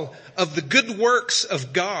all of the good works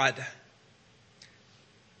of God,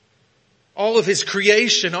 all of His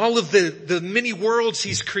creation, all of the many worlds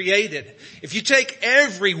He's created, if you take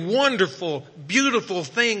every wonderful, beautiful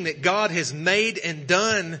thing that God has made and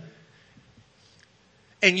done,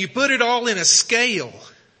 and you put it all in a scale,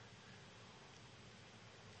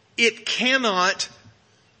 it cannot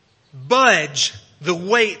budge the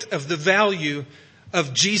weight of the value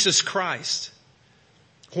of Jesus Christ.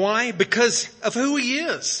 Why? Because of who He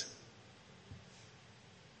is.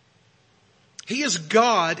 He is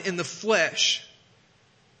God in the flesh.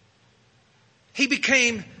 He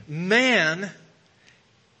became man,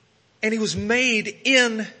 and He was made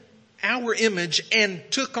in our image and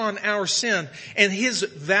took on our sin. And His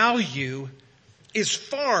value is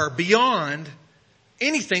far beyond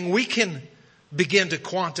anything we can begin to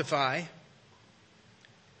quantify.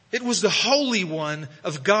 It was the Holy One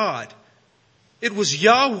of God. It was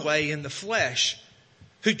Yahweh in the flesh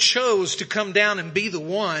who chose to come down and be the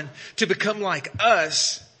one to become like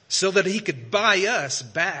us so that He could buy us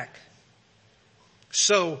back.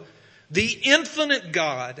 So the infinite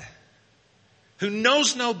God who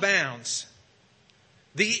knows no bounds,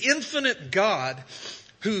 the infinite God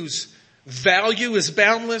whose value is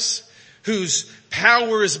boundless, whose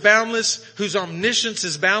power is boundless, whose omniscience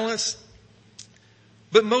is boundless,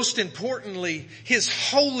 but most importantly, His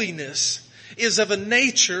holiness is of a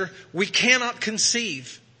nature we cannot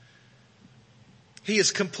conceive. He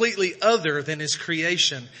is completely other than His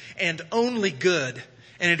creation and only good.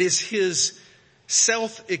 And it is His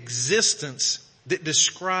self-existence that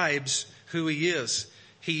describes who He is.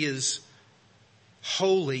 He is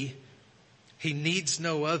holy. He needs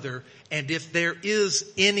no other. And if there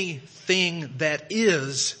is anything that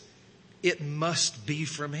is, it must be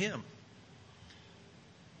from Him.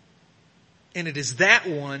 And it is that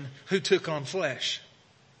one who took on flesh.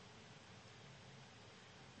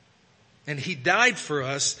 And He died for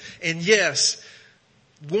us. And yes,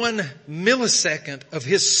 1 millisecond of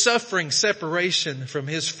His suffering separation from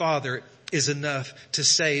His Father is enough to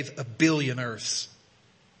save 1 billion earths.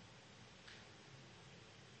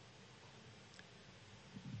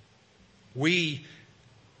 We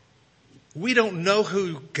don't know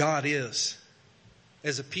who God is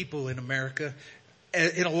as a people in America,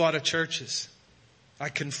 in a lot of churches. I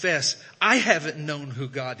confess, I haven't known who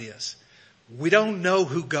God is. We don't know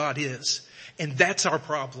who God is. And that's our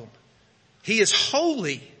problem. He is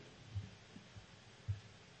holy.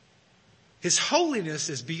 His holiness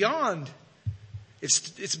is beyond,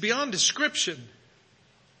 it's beyond description.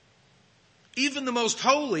 Even the most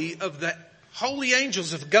holy of the holy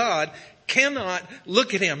angels of God cannot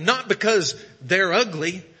look at Him, not because they're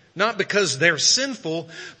ugly, not because they're sinful,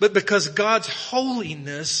 but because God's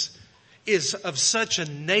holiness is of such a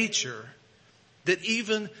nature that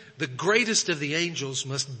even the greatest of the angels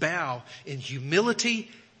must bow in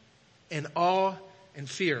humility and awe and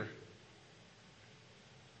fear.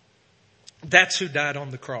 That's who died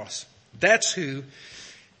on the cross. That's who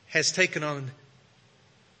has taken on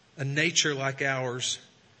a nature like ours.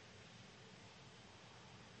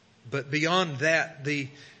 But beyond that, the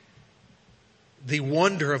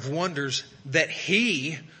wonder of wonders that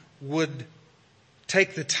He would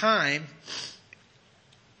take the time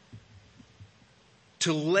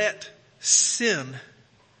to let sin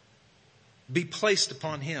be placed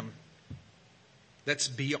upon Him. That's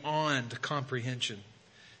beyond comprehension.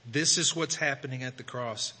 This is what's happening at the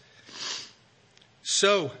cross.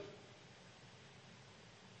 So,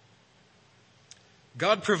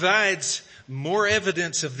 God provides more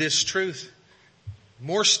evidence of this truth.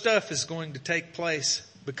 More stuff is going to take place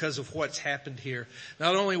because of what's happened here.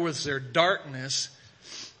 Not only was there darkness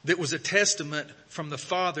that was a testament from the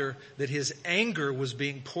Father that His anger was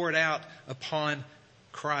being poured out upon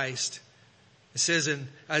Christ. It says in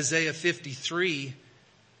Isaiah 53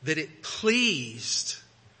 that it pleased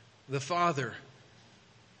the Father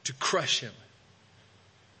to crush Him.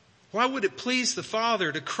 Why would it please the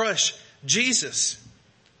Father to crush Jesus?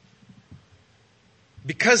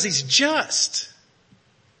 Because He's just.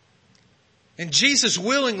 And Jesus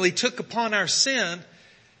willingly took upon our sin.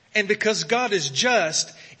 And because God is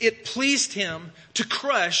just, it pleased Him to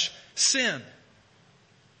crush sin.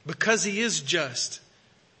 Because He is just.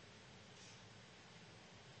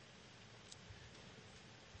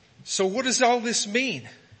 So what does all this mean?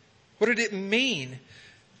 What did it mean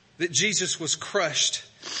that Jesus was crushed?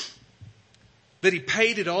 That He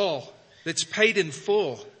paid it all? That's paid in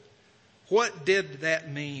full? What did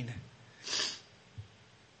that mean?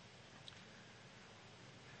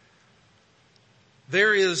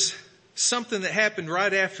 There is something that happened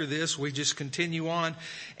right after this. We just continue on.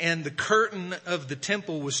 And the curtain of the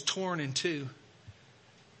temple was torn in two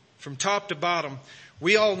from top to bottom.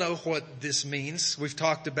 We all know what this means. We've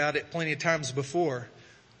talked about it plenty of times before.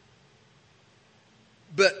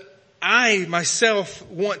 But I myself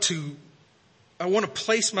want to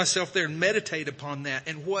place myself there and meditate upon that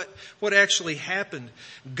and what actually happened.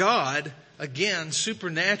 God, again,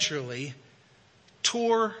 supernaturally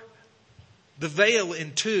tore the veil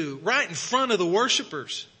in two right in front of the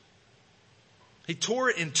worshipers. He tore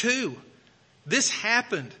it in two. This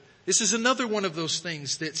happened. This is another one of those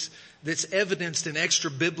things that's evidenced in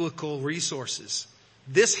extra biblical resources.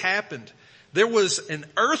 This happened. There was an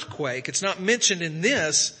earthquake. It's not mentioned in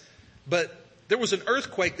this, but there was an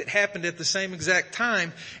earthquake that happened at the same exact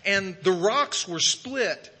time, and the rocks were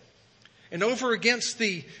split. And over against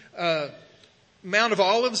the Mount of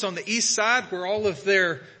Olives on the east side, where all of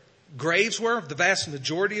their graves were, the vast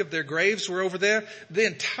majority of their graves were over there, the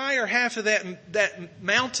entire half of that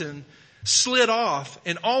mountain slid off,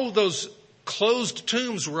 and all of those closed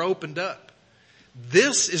tombs were opened up.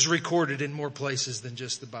 This is recorded in more places than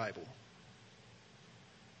just the Bible.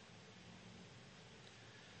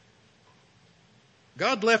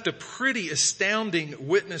 God left a pretty astounding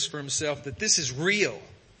witness for himself that this is real,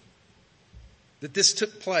 that this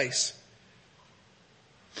took place.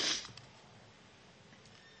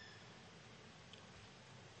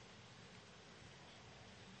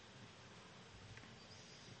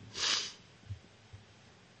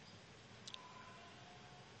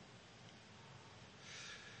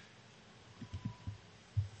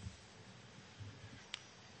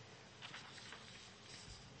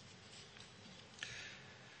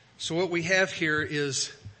 So what we have here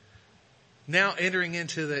is now entering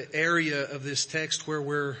into the area of this text where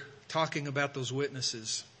we're talking about those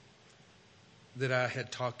witnesses that I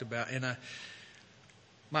had talked about. And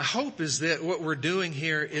my hope is that what we're doing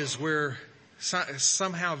here is we're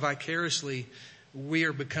somehow vicariously, we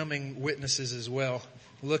are becoming witnesses as well,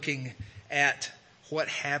 looking at what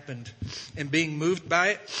happened and being moved by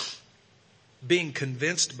it, being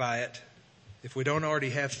convinced by it. If we don't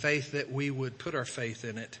already have faith, that we would put our faith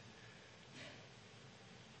in it.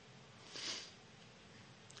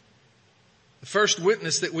 The first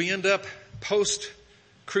witness that we end up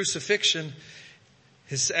post-crucifixion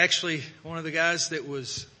is actually one of the guys that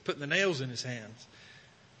was putting the nails in his hands.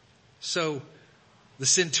 So the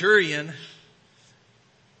centurion,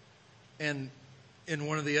 and in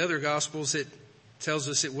one of the other Gospels it tells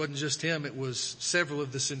us it wasn't just him, it was several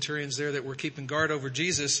of the centurions there that were keeping guard over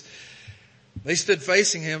Jesus. They stood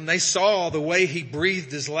facing him. They saw the way he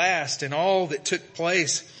breathed his last and all that took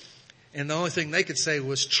place. And the only thing they could say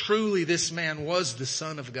was, truly this man was the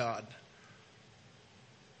Son of God.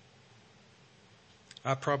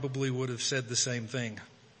 I probably would have said the same thing.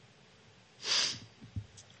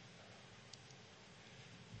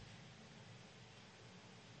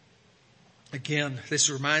 Again, this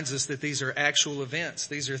reminds us that these are actual events.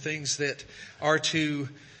 These are things that are to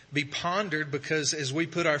be pondered, because as we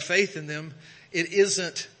put our faith in them, it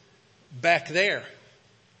isn't back there.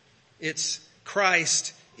 It's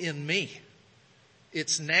Christ in me.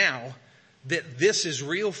 It's now that this is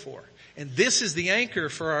real for. And this is the anchor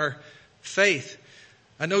for our faith.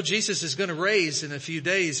 I know Jesus is going to raise in a few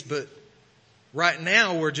days, but right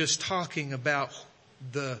now we're just talking about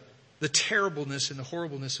the terribleness and the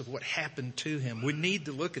horribleness of what happened to him. We need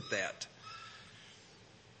to look at that.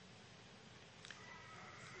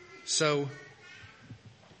 So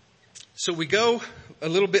we go a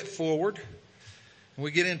little bit forward and we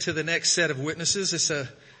get into the next set of witnesses. It's a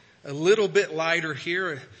little bit lighter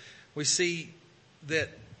here. We see that,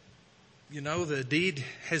 the deed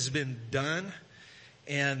has been done,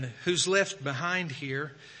 and who's left behind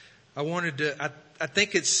here. I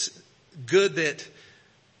think it's good that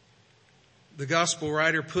the gospel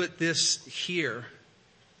writer put this here.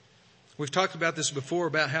 We've talked about this before,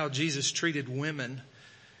 about how Jesus treated women.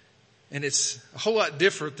 And it's a whole lot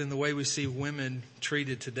different than the way we see women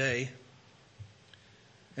treated today.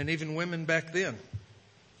 And even women back then.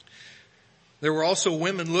 There were also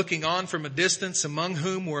women looking on from a distance, among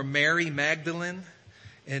whom were Mary Magdalene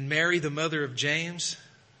and Mary, the mother of James,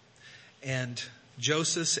 and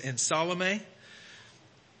Joseph and Salome.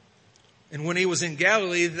 And when he was in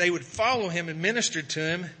Galilee, they would follow him and ministered to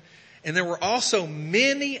him. And there were also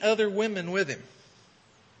many other women with him.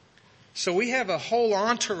 So we have a whole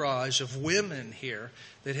entourage of women here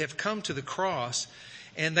that have come to the cross,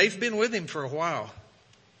 and they've been with him for a while.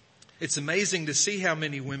 It's amazing to see how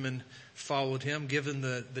many women followed him, given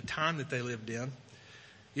the time that they lived in.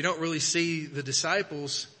 You don't really see the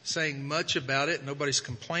disciples saying much about it. Nobody's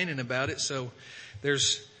complaining about it. So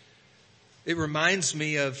there's It reminds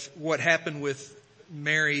me of what happened with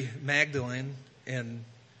Mary Magdalene, and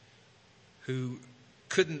who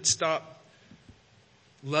couldn't stop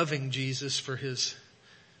loving Jesus for his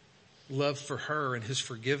love for her and his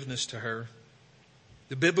forgiveness to her.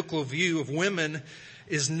 The biblical view of women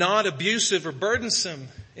is not abusive or burdensome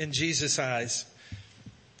in Jesus' eyes.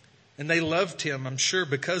 And they loved him, I'm sure,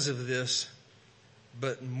 because of this,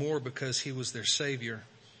 but more because he was their Savior.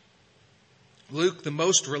 Luke, the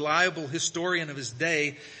most reliable historian of his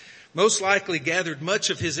day, most likely gathered much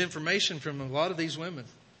of his information from a lot of these women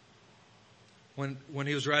when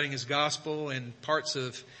he was writing his gospel and parts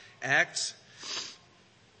of Acts.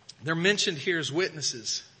 They're mentioned here as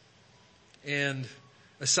witnesses. And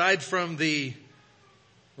aside from the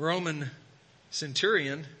Roman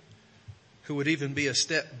centurion, who would even be a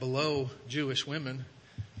step below Jewish women,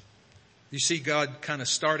 you see God kind of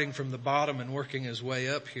starting from the bottom and working his way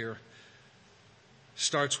up here.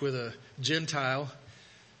 Starts with a Gentile,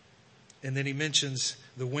 and then he mentions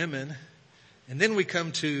the women, and then we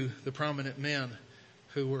come to the prominent men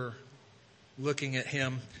who were looking at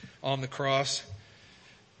him on the cross.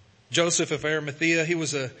 Joseph of Arimathea, he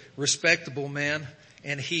was a respectable man,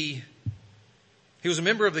 and he was a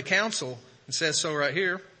member of the council. It says so right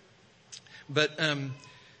here. But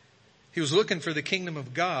he was looking for the kingdom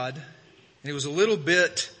of God, and he was a little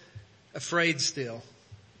bit afraid still.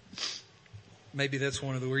 Maybe that's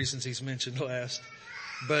one of the reasons he's mentioned last.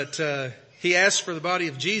 But he asked for the body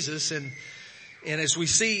of Jesus, and as we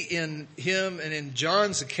see in him and in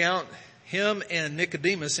John's account, him and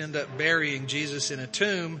Nicodemus end up burying Jesus in a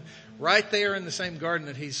tomb right there in the same garden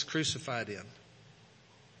that he's crucified in.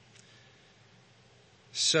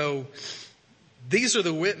 So these are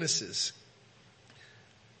the witnesses.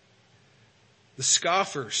 The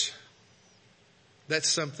scoffers. That's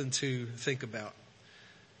something to think about.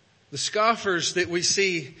 The scoffers that we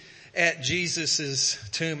see at Jesus'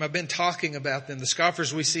 tomb, I've been talking about them. The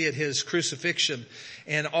scoffers we see at his crucifixion,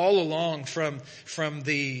 and all along from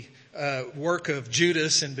the work of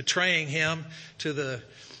Judas and betraying him, to the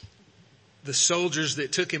soldiers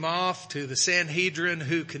that took him off, to the Sanhedrin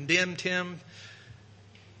who condemned him.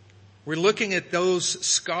 We're looking at those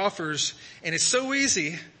scoffers, and it's so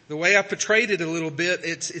easy. The way I portrayed it a little bit,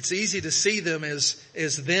 it's easy to see them as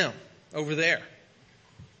them over there.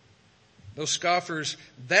 Those scoffers,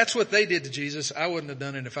 that's what they did to Jesus. I wouldn't have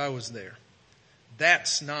done it if I was there.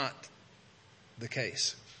 That's not the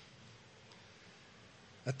case.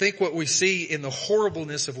 I think what we see in the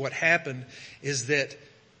horribleness of what happened is that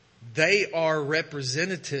they are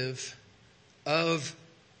representative of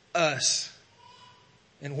us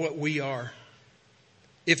and what we are.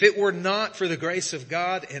 If it were not for the grace of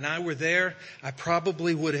God and I were there, I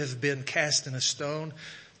probably would have been casting a stone,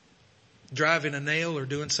 driving a nail, or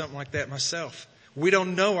doing something like that myself. We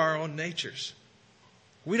don't know our own natures.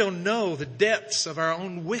 We don't know the depths of our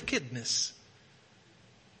own wickedness.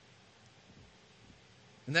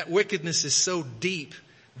 And that wickedness is so deep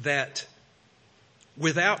that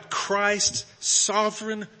without Christ's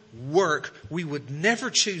sovereign work, we would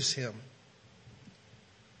never choose him.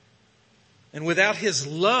 And without his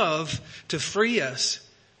love to free us,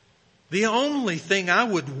 the only thing I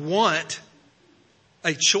would want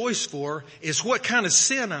a choice for is what kind of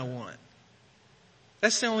sin I want.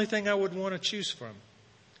 That's the only thing I would want to choose from.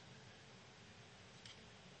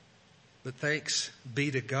 But thanks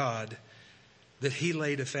be to God that he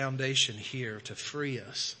laid a foundation here to free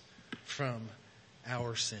us from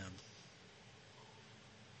our sin.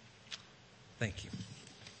 Thank you.